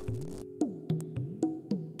kissable.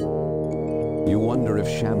 You wonder if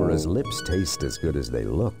Shamara's lips taste as good as they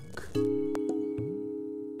look.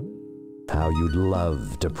 How you'd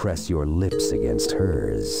love to press your lips against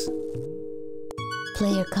hers.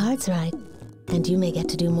 Play your cards right, and you may get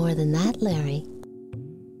to do more than that, Larry.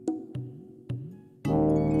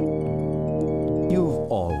 You've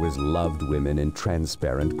always loved women in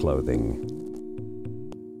transparent clothing.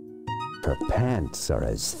 Her pants are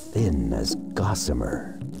as thin as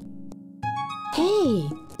gossamer. Hey,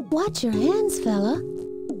 watch your hands, fella.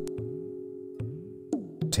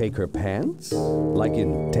 Take her pants? Like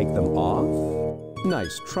in take them off?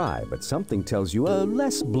 Nice try, but something tells you a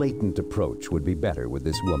less blatant approach would be better with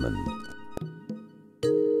this woman.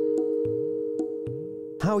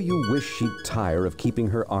 How you wish she'd tire of keeping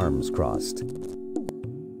her arms crossed.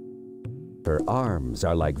 Her arms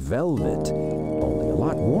are like velvet, only a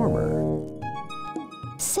lot warmer.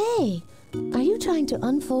 Say, are you trying to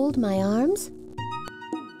unfold my arms?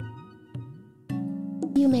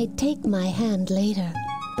 You may take my hand later,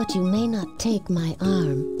 but you may not take my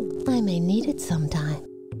arm. I may need it sometime.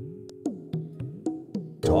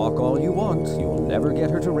 Talk all you want, you'll never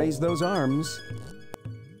get her to raise those arms.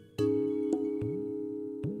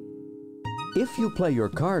 If you play your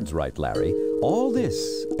cards right, Larry, all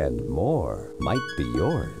this and more might be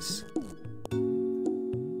yours.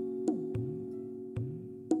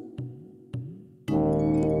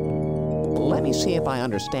 Let me see if I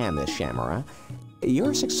understand this, Shamara.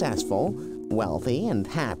 You're successful, wealthy, and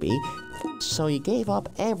happy, so you gave up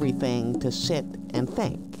everything to sit and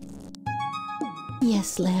think.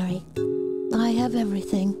 Yes, Larry. I have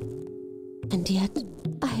everything. And yet,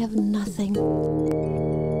 I have nothing.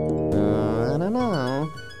 I don't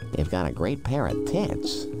know. You've got a great pair of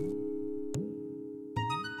tits.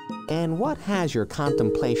 And what has your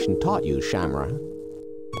contemplation taught you, Shamara?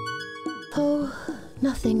 Oh,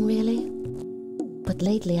 nothing really. But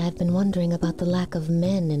lately I've been wondering about the lack of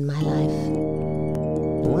men in my life.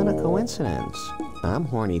 What a coincidence. I'm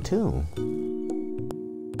horny too.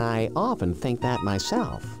 I often think that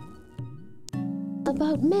myself.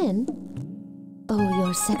 About men? Oh,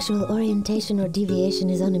 your sexual orientation or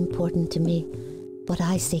deviation is unimportant to me. What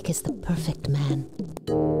I seek is the perfect man.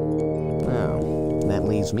 Oh, that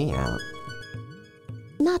leaves me out.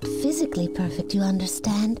 Not physically perfect, you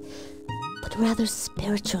understand, but rather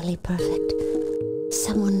spiritually perfect.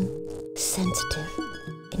 Someone sensitive,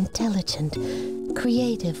 intelligent,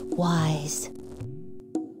 creative, wise.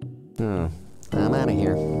 I'm out of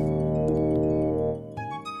here.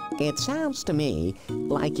 It sounds to me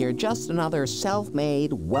like you're just another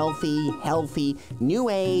self-made, wealthy, healthy, new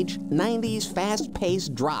age, 90s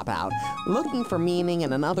fast-paced dropout looking for meaning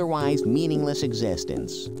in an otherwise meaningless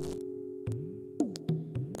existence.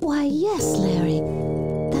 Why, yes, Larry.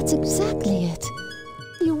 That's exactly it.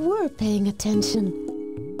 You were paying attention.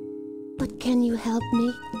 But can you help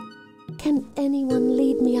me? Can anyone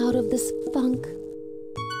lead me out of this funk?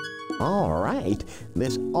 All right,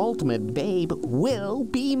 this ultimate babe will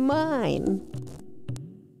be mine.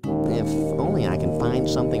 If only I can find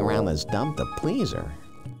something around this dump to please her.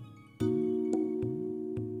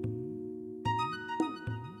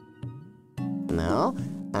 No,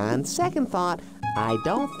 on second thought, I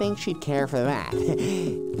don't think she'd care for that.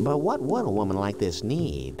 But what would a woman like this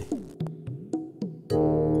need?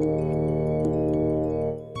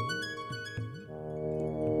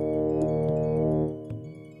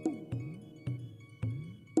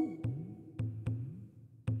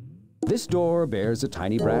 This door bears a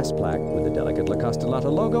tiny brass plaque with the delicate Costa Lotta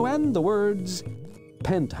logo and the words,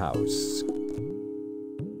 Penthouse.